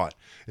we saw it,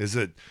 is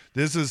that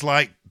this is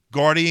like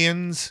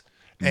Guardians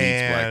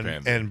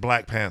and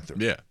Black Panther.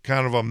 Yeah.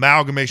 Kind of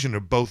amalgamation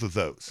of both of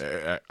those.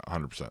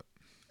 100%.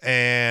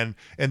 And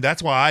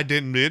that's why I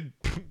didn't,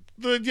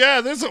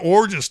 there's an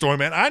origin story,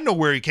 man. I know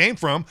where he came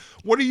from.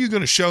 What are you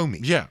going to show me?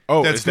 Yeah.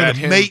 Oh, that's going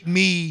to make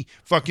me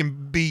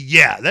fucking be,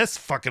 that's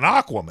fucking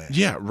Aquaman.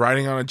 Yeah,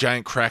 riding on a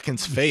giant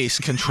kraken's face,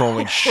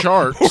 controlling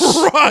sharks.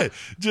 Right.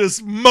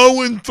 Just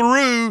mowing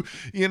through,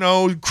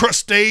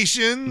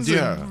 crustaceans.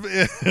 Yeah.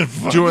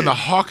 And doing the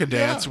hawka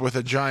dance with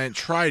a giant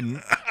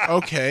trident.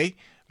 Okay,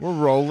 we're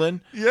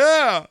rolling.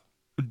 Yeah.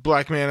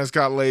 Black man has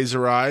got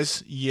laser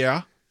eyes.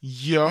 Yeah.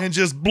 Yeah. And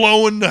just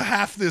blowing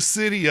half this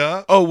city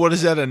up. Oh, what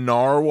is that? A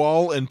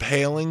narwhal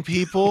impaling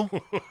people?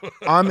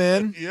 I'm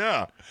in.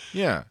 Yeah.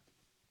 Yeah.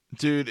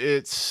 Dude,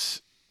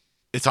 it's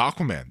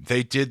Aquaman.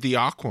 They did the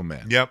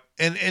Aquaman. Yep.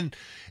 And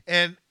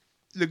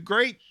the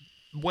great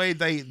way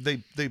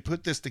they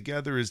put this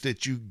together is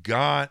that you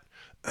got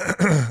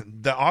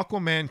the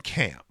Aquaman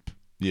camp.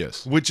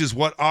 Yes. Which is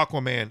what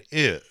Aquaman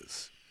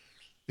is.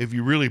 If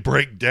you really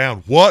break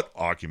down what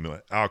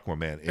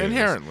Aquaman is.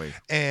 Inherently.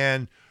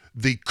 And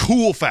the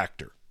cool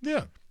factor.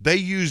 Yeah. They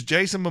used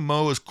Jason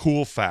Momoa's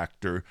cool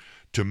factor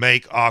to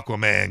make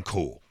Aquaman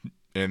cool.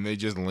 And they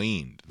just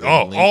leaned.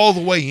 All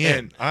the way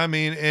in.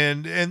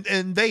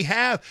 And they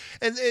have,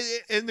 and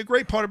the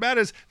great part about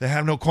it is they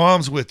have no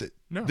qualms with it.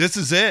 No. This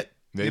is it.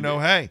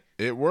 Hey.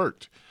 It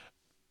worked.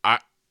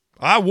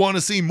 I want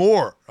to see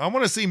more. I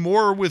want to see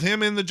more with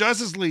him in the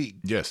Justice League.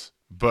 Yes.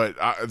 But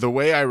the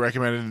way I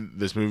recommended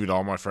this movie to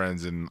all my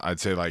friends, and I'd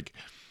say, like,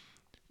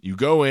 you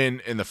go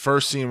in the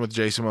first scene with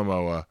Jason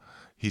Momoa,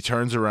 he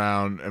turns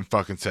around and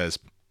fucking says,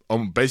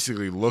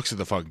 basically looks at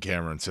the fucking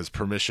camera and says,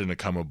 permission to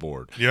come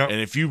aboard. Yeah. And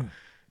if you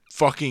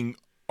fucking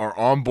are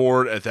on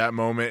board at that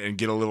moment and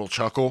get a little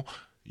chuckle,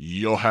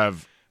 you'll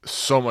have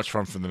so much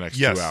fun for the next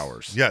 2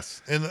 hours.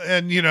 Yes.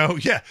 And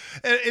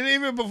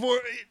even before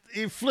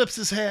he flips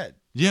his head.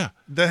 Yeah.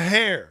 The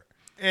hair.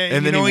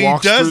 And then he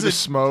walks through the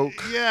smoke.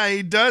 Yeah,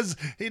 he does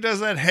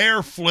that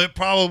hair flip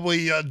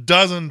probably a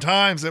dozen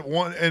times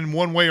in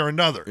one way or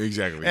another.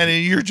 Exactly. And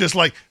then you're just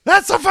like,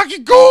 that's so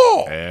fucking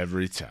cool.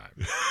 Every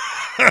time.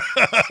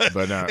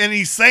 But and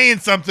he's saying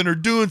something or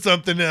doing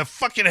something and a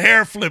fucking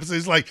hair flips.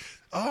 He's like,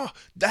 oh,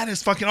 that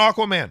is fucking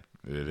Aquaman.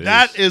 It is.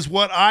 That is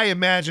what I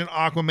imagine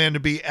Aquaman to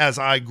be as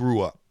I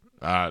grew up.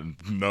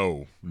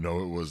 No,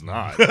 it was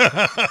not.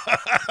 That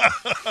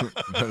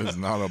is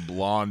not a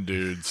blonde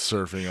dude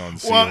surfing on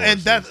seahorses. Well,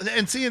 and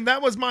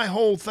that was my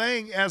whole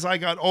thing as I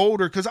got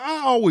older, because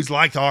I always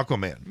liked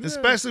Aquaman,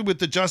 especially with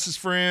the Justice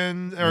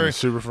Friends or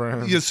Super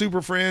Friends. Yeah,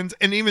 Super Friends,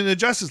 and even the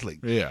Justice League.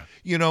 Yeah,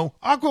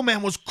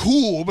 Aquaman was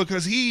cool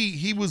because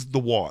he was the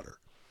water.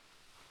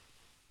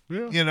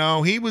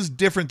 Yeah. He was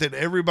different than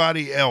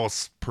everybody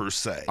else per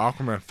se.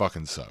 Aquaman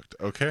fucking sucked.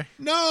 Okay.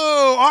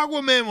 No,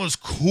 Aquaman was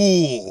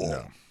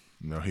cool.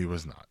 No, he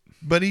was not.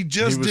 But he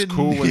just was didn't.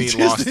 cool when he just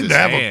lost didn't his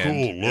have hand a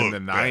cool look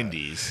in the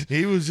 90s.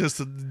 He was just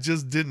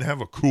didn't have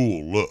a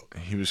cool look.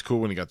 He was cool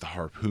when he got the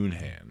harpoon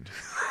hand.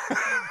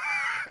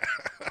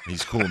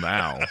 He's cool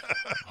now.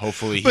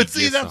 Hopefully, but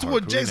see, that's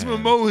what Jason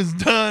Momoa has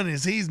done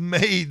is he's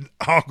made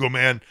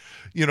Aquaman,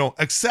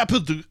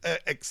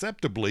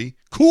 acceptably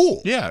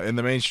cool. Yeah, in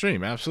the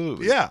mainstream,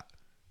 absolutely. Yeah.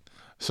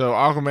 So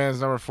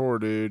Aquaman's number 4,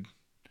 dude.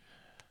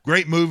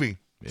 Great movie,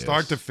 yes.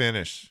 Start to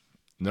finish.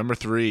 Number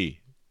 3.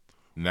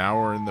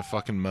 Now we're in the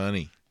fucking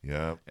money.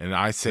 Yeah. And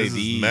I say this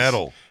is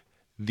metal.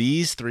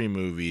 These 3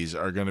 movies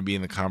are going to be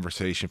in the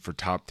conversation for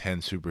top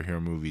 10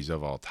 superhero movies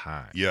of all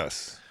time.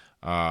 Yes.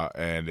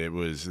 And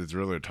it's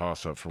really a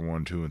toss-up for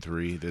 1, 2, and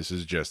 3. This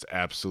is just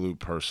absolute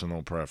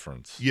personal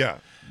preference. Yeah.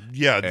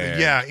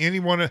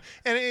 Anyone,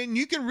 and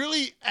you can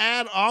really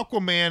add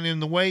Aquaman in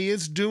the way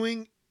it's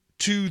doing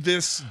to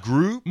this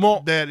group.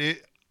 Well, that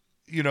it,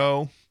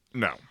 No.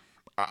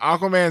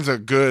 Aquaman's a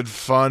good,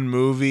 fun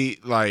movie.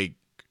 Like,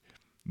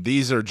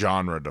 these are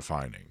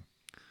genre-defining.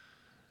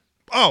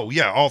 Oh,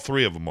 yeah, all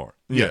 3 of them are.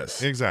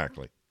 Yes.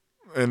 Exactly.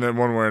 And then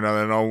one way or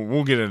another, and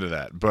we'll get into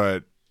that.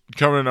 But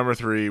coming to number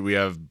 3, we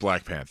have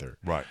Black Panther.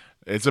 Right.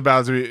 It's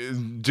about to be...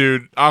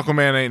 Dude,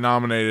 Aquaman ain't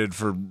nominated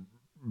for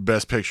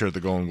Best Picture at the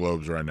Golden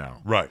Globes right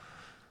now. Right.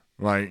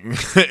 Like,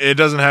 it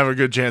doesn't have a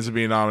good chance of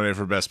being nominated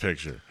for Best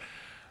Picture.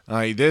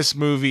 Like, this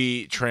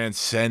movie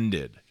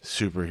transcended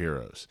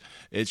superheroes.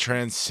 It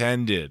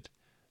transcended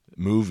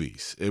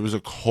movies. It was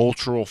a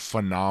cultural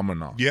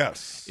phenomenon.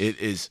 Yes. It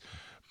is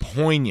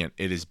poignant.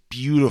 It is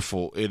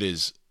beautiful. It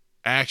is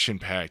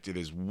action-packed. It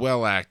is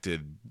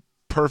well-acted,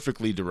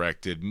 perfectly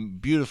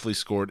directed, beautifully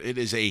scored. It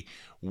is a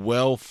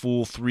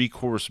full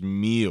 3-course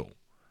meal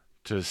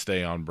to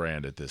stay on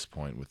brand at this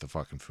point with the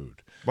fucking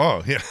food.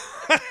 Oh, yeah.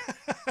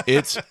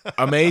 It's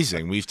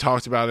amazing. We've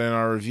talked about it in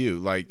our review.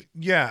 Like,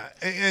 yeah,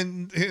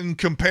 and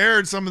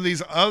compared some of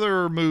these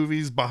other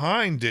movies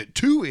behind it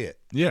to it.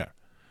 Yeah.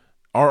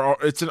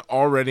 It's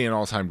already an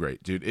all-time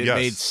great, dude. It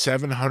made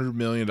 $700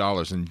 million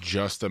in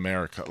just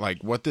America.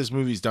 Like, what this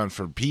movie's done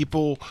for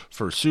people,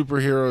 for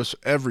superheroes,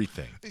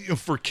 everything.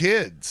 For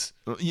kids.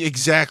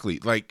 Exactly.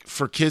 Like,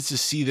 for kids to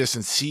see this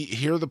and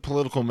hear the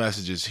political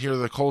messages, hear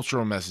the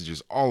cultural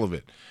messages, all of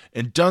it.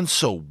 And done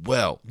so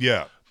well.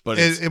 Yeah. But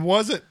it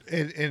wasn't,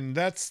 and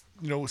that's,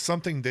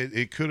 something that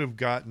it could have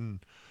gotten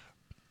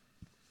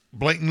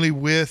blatantly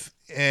with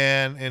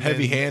and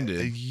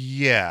heavy-handed.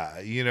 Yeah.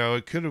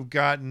 It could have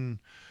gotten...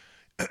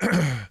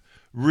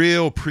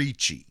 real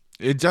preachy.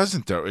 It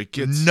doesn't, though.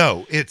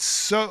 It's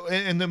so,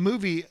 and the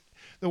movie,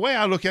 the way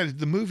I look at it,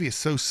 the movie is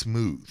so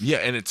smooth. Yeah,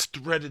 and it's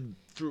threaded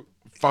through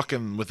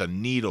fucking with a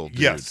needle, dude.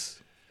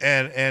 Yes.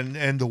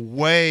 And the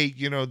way,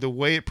 the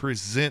way it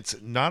presents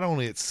not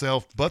only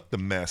itself but the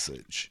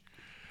message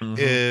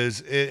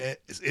is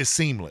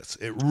seamless.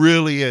 It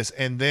really is.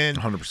 And then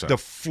 100%. The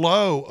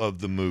flow of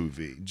the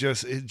movie, you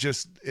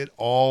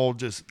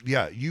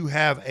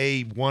have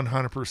a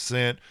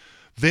 100%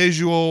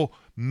 visual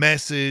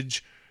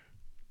message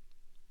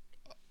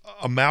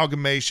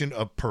amalgamation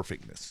of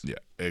perfectness. Yeah,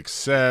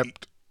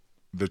 except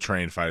the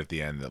train fight at the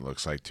end that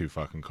looks like 2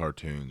 fucking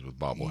cartoons with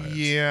bobbleheads.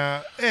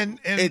 Yeah, and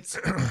it's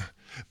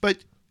but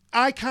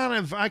I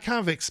kind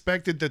of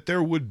expected that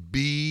there would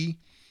be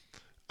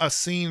a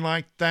scene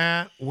like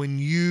that when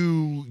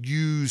you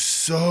use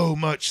so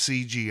much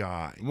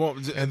CGI. Well,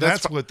 and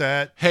that's what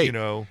that,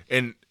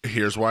 And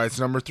here's why it's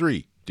number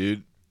 3,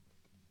 dude.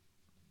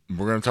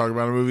 We're going to talk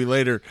about a movie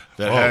later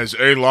that has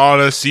a lot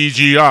of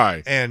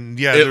CGI. And,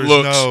 yeah, it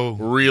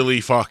looks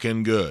really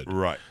fucking good.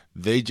 Right.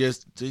 They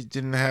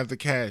didn't have the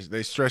cash.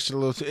 They stretched it a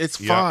little. It's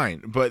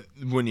fine. But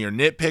when you're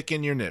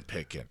nitpicking, you're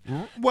nitpicking.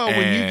 Well,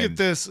 when you get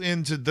this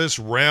into this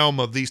realm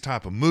of these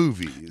type of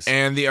movies.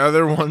 And the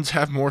other ones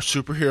have more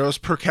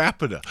superheroes per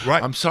capita.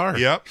 Right. I'm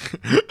sorry. Yep.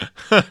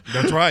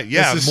 That's right.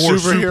 Yeah, this is more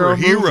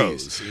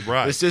superheroes.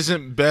 Right. This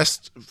isn't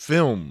best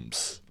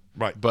films.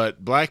 Right.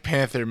 But Black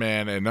Panther,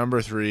 man, at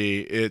number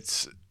 3,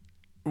 it's...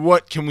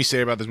 What can we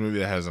say about this movie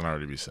that hasn't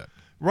already been said?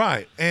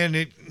 Right. And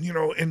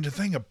and the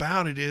thing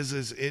about it is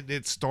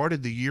it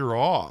started the year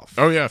off.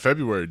 Oh yeah,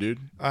 February, dude.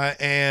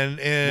 And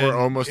We're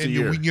almost a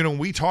year.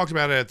 We talked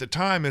about it at the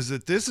time, is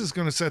that this is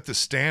going to set the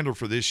standard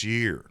for this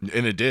year.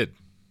 And it did.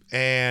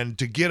 And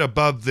to get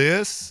above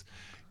this,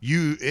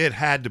 it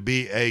had to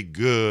be a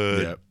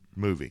good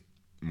movie.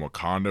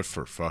 Wakanda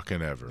for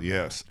fucking ever.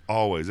 Yes,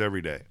 always,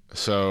 every day.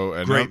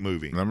 So great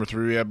movie. Number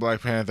 3, we had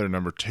Black Panther.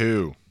 Number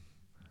 2,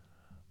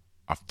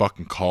 I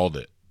fucking called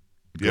it.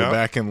 Go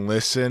back and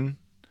listen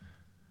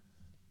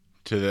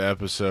to the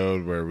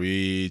episode where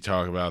we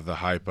talk about the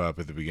hype up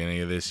at the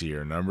beginning of this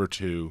year. Number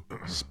 2,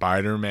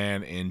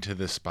 Spider-Man Into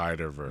the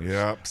Spider-Verse.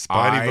 Yep,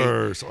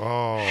 Spideyverse.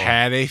 Oh,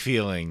 had a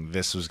feeling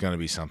this was going to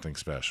be something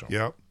special.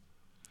 Yep.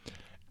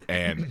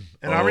 And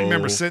I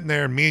remember sitting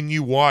there and me and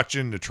you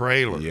watching the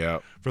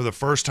trailer for the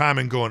first time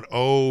and going,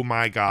 "Oh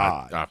my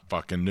God." I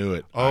fucking knew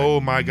it.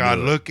 Oh my God.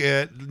 Look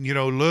at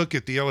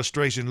the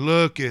illustration.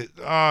 Look at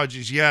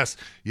yes.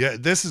 Yeah,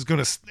 this is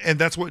going to, and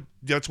that's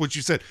what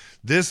you said.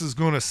 This is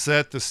going to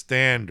set the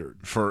standard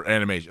for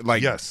animation.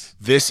 Like, yes.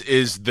 This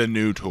is the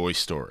new Toy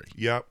Story.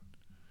 Yep.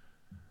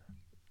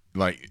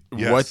 Like,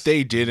 what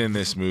they did in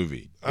this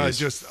movie is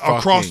just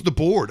across the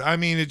board. I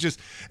mean,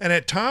 and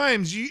at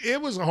times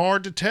it was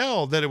hard to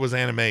tell that it was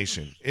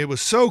animation. It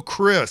was so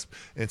crisp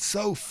and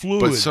so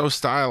fluid, but so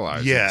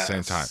stylized at the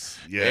same time.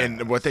 Yeah,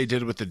 and what they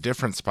did with the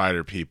different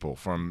spider people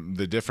from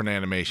the different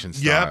animation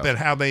styles. Yep, and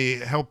how they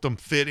helped them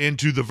fit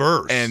into the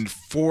verse. And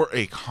for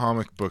a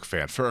comic book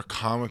fan, for a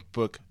comic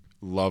book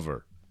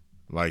lover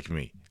like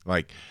me,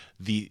 like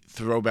the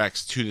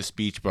throwbacks to the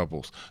speech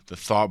bubbles, the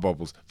thought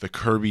bubbles, the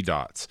Kirby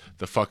dots,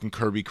 the fucking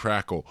Kirby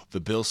crackle, the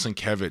Bill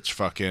Sienkiewicz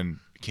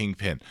fucking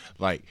Kingpin,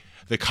 like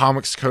the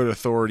Comics Code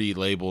Authority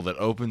label that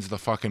opens the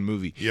fucking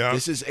movie. Yeah.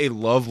 This is a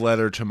love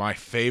letter to my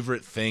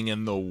favorite thing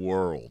in the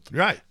world.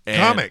 Right. And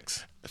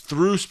comics.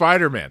 Through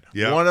Spider-Man.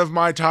 Yeah. One of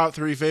my top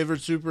 3 favorite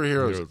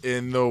superheroes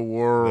in the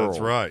world. That's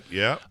right.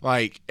 Yeah.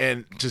 Like,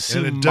 and to see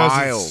and it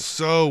Miles does it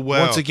so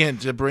well. once again,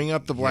 to bring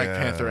up the Black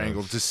Panther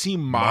angle, to see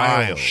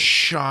Miles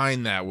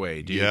shine that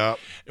way, dude. Yep.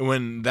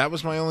 When that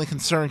was my only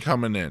concern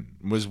coming in,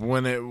 was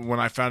when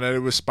I found out it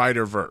was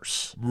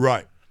Spider-Verse.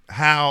 Right.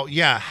 How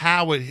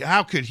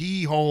could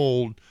he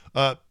hold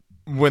up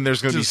when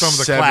there's going to be some of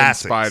the 7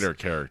 classics. Spider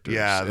characters?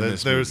 Yeah, in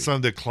this there's movie. some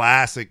of the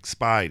classic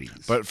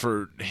Spideys. But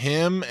for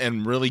him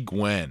and really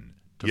Gwen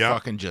to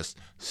fucking just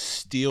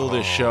steal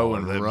the show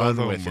and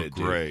run with it,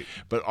 dude. Great.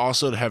 But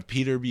also to have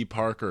Peter B.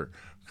 Parker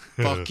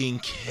fucking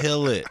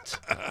kill it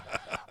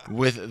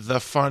with the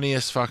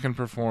funniest fucking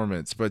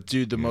performance. But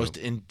dude, the most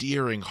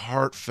endearing,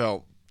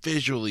 heartfelt,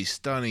 visually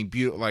stunning,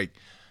 beautiful. Like,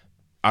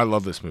 I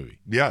love this movie.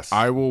 Yes.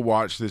 I will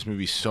watch this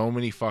movie so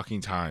many fucking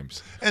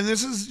times. And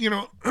this is,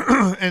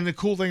 and the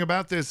cool thing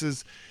about this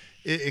is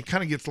it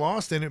kind of gets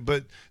lost in it,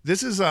 but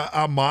this is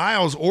a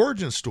Miles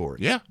origin story.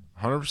 Yeah,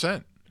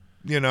 100%.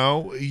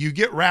 You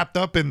get wrapped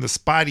up in the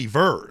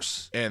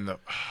Spideyverse.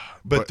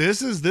 But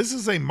this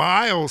is a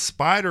Miles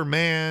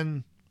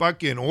Spider-Man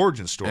fucking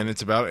origin story. And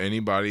it's about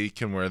anybody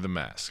can wear the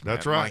mask.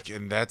 That's man. right. Like,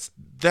 and that's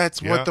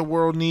what the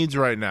world needs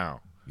right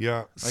now.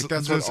 Yeah. Like,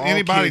 that's does what all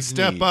anybody kids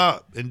step need.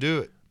 up and do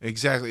it.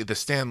 Exactly. The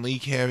Stan Lee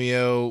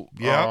cameo.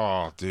 Yep.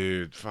 Oh,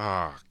 dude.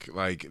 Fuck.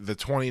 Like the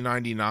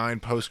 2099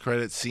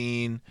 post-credit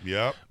scene.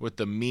 Yep. With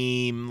the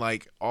meme.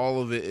 Like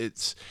all of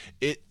it.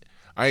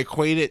 I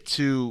equate it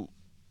to,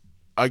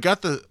 I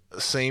got the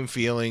same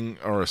feeling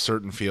or a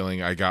certain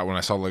feeling I got when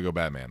I saw Lego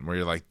Batman, where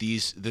you're like,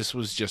 this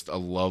was just a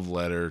love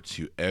letter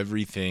to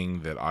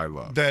everything that I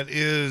love. That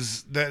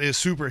is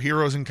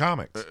superheroes in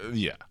comics.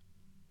 Yeah.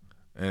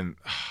 And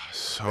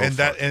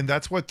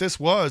that's what this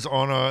was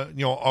on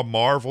a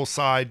Marvel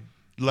side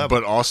level,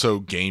 but also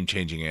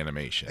game-changing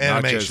animation,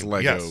 not just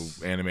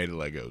animated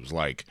Legos,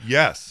 like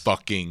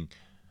fucking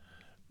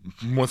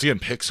once again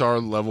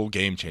Pixar level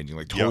game-changing,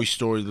 like Toy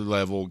Story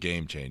level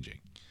game-changing.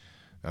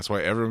 That's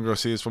why everyone go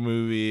see this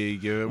movie.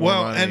 Give it more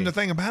money. And the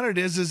thing about it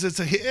is it's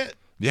a hit.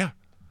 Yeah,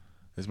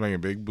 it's making a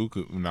big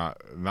buku. Not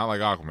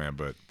like Aquaman,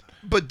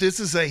 but this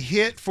is a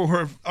hit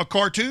for a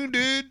cartoon,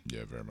 dude.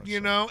 Yeah, very much.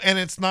 And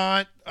it's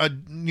not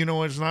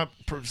it's not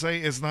per se,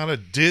 it's not a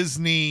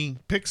Disney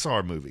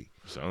Pixar movie.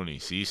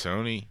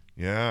 Sony.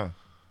 Yeah.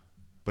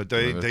 But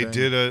they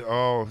did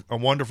a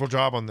wonderful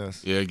job on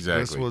this. Yeah,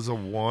 exactly. This was a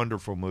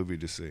wonderful movie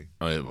to see.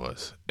 Oh, it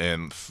was.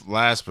 And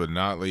last but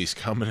not least,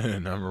 coming in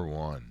at number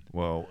 1.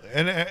 Well,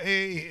 and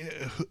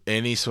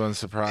any sudden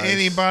surprise?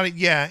 Anybody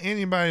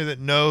that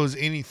knows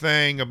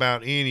anything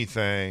about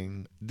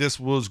anything, this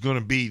was going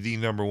to be the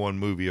number 1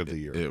 movie of the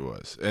year. It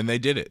was, and they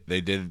did it.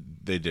 They did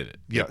it.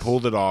 Yes. They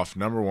pulled it off.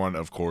 Number 1,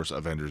 of course,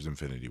 Avengers: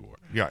 Infinity War.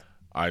 Yeah,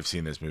 I've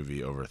seen this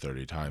movie over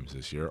 30 times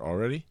this year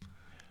already.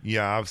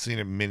 Yeah, I've seen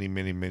it many,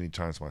 many, many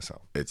times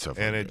myself. It's so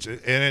fun,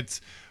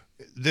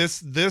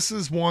 this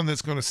is one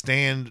that's going to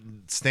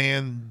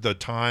stand the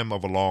time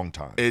of a long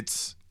time.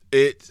 It's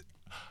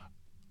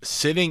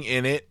sitting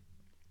in it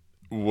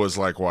was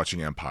like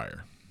watching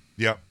Empire.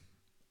 Yep.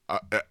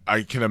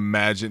 I can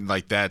imagine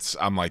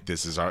I'm like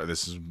this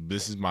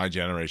is my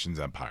generation's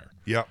Empire.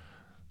 Yep.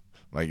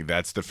 Like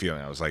that's the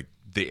feeling. I was like,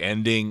 the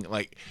ending,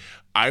 like,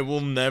 I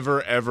will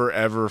never, ever,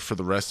 ever for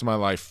the rest of my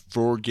life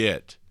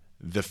forget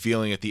the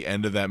feeling at the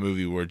end of that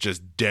movie where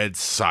just dead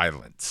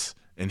silence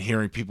and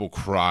hearing people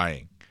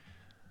crying,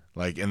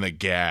 like, in the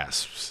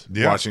gasps,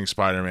 watching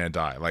Spider-Man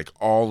die, like,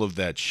 all of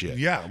that shit.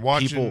 Yeah,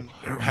 watching people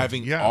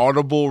having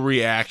audible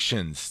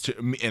reactions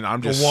to me, and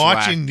I'm just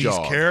watching these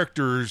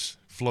characters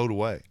float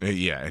away.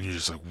 Yeah, and you're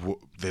just like,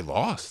 they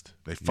lost.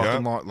 They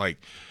fucking lost. Like,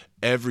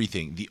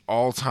 everything. The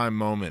all-time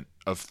moment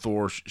of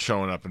Thor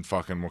showing up in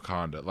fucking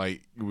Wakanda.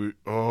 Like,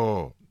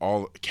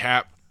 all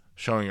Cap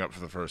showing up for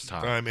the first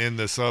time. I'm in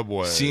the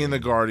subway. Seeing the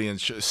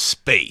Guardians,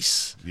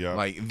 space. Yeah.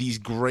 Like, these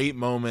great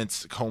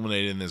moments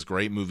culminated in this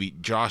great movie.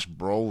 Josh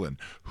Brolin,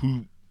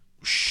 who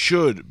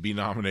should be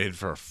nominated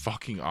for a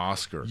fucking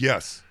Oscar.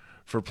 Yes.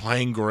 For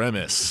playing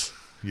Grimace.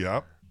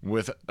 Yep.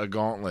 With a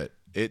gauntlet.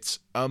 It's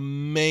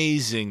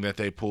amazing that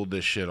they pulled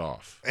this shit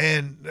off.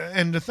 And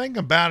the thing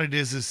about it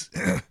is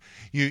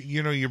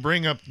you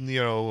bring up,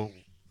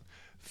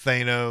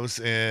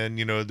 Thanos and,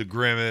 the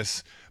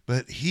Grimace,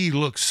 but he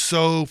looks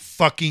so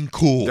fucking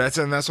cool. That's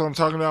what I'm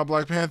talking about.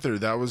 Black Panther.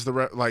 That was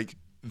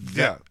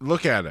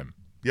look at him.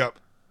 Yep.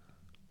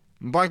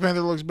 Black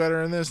Panther looks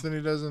better in this than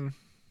he does in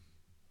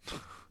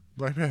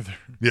Black Panther.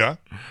 Yeah.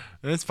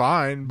 And it's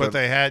fine. But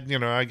they had,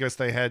 I guess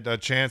they had a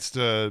chance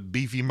to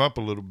beef him up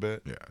a little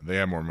bit. Yeah. They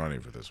had more money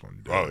for this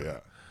one. Oh, yeah.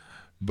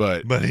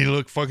 But he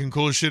looked fucking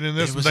cool as shit in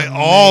this. They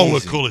all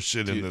look cool as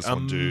shit in this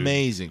one, dude.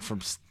 Amazing.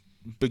 From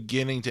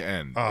beginning to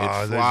end.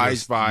 It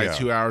flies by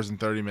 2 hours and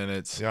 30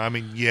 minutes. Yeah, I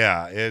mean,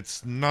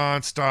 it's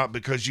nonstop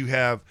because you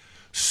have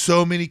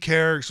so many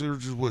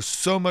characters with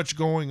so much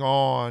going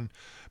on,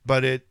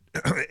 but it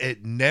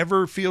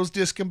never feels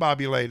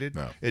discombobulated.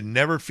 No. It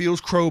never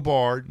feels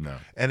crowbarred. No.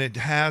 And it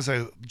has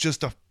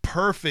just a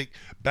perfect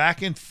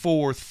back and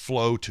forth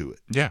flow to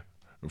it. Yeah.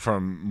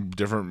 From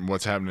different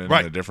what's happening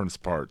in the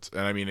different parts.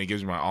 And I mean, it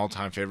gives me my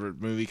all-time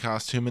favorite movie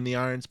costume in the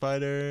Iron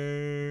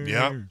Spider.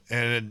 Yeah.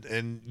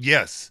 And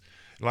yes,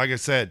 like I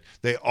said,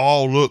 they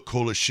all look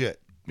cool as shit.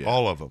 Yeah.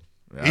 All of them.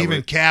 Yeah,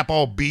 even Cap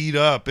all beat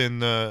up in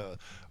the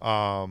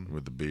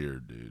with the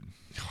beard, dude.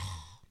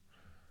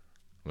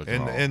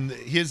 And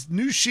his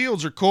new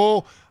shields are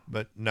cool,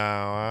 but no,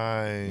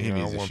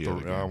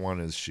 I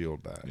want his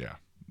shield back. Yeah,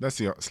 that's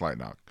the slight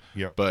knock.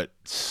 Yeah, but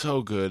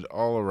so good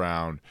all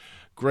around.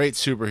 Great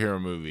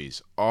superhero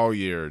movies all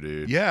year,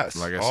 dude. Yes,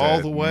 like I all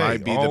said, the way,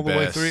 might be all the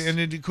way best through. And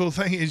the cool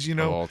thing is,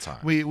 all time.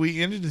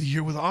 we ended the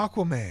year with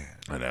Aquaman.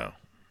 I know.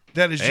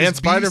 That is just and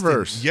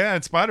Spider-Verse. Yeah,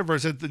 and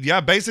Spider-Verse. Basically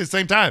the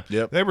same time.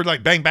 Yep. They were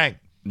like bang bang.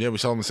 Yeah, we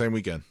saw them the same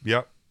weekend.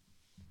 Yep.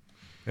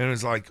 And it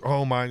was like,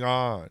 oh my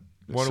God.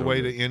 What a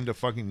way good. to end a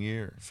fucking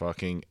year.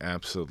 Fucking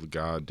absolutely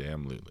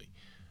goddamn lutely.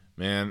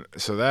 Man,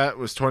 so that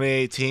was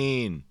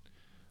 2018.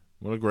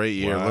 What a great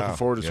year. Wow. Looking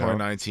forward to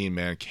 2019,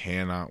 man.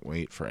 Cannot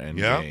wait for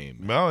Endgame.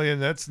 Yeah. Well,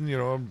 and that's,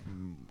 another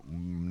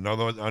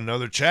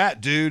chat,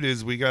 dude,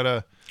 is we got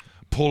to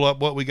pull up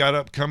what we got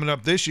up coming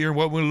up this year and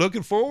what we're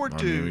looking forward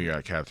to. I mean, we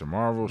got Captain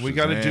Marvel, Shazam, we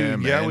got to do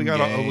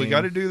we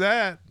got to do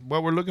that.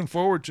 What we're looking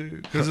forward to,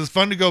 because it's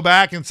fun to go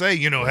back and say,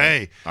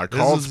 hey, I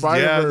called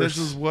Spider-Verse. This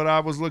is what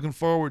I was looking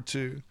forward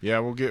to. Yeah,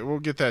 we'll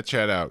get that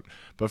chat out.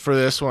 But for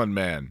this one,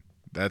 man,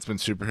 that's been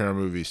Superhero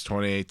Movies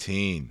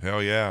 2018.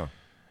 Hell yeah.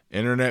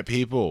 Internet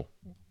people,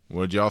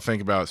 what did y'all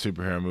think about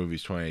Superhero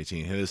Movies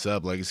 2018? Hit us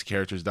up,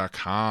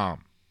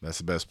 legacycharacters.com. That's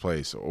the best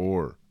place.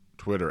 Or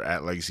Twitter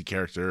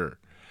 @legacycharacter.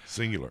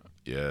 Singular.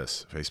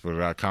 Yes,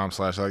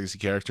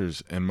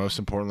 facebook.com/legacycharacters. And most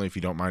importantly, if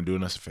you don't mind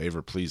doing us a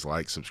favor, please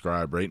like,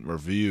 subscribe, rate, and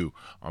review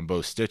on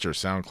both Stitcher,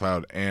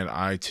 SoundCloud, and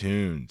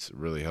iTunes. It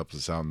really helps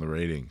us out in the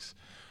ratings.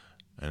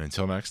 And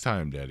until next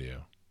time,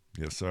 Daddy-O.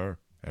 Yes, sir.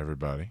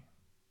 Everybody,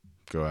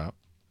 go out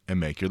and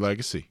make your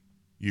legacy.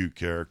 You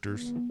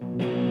characters.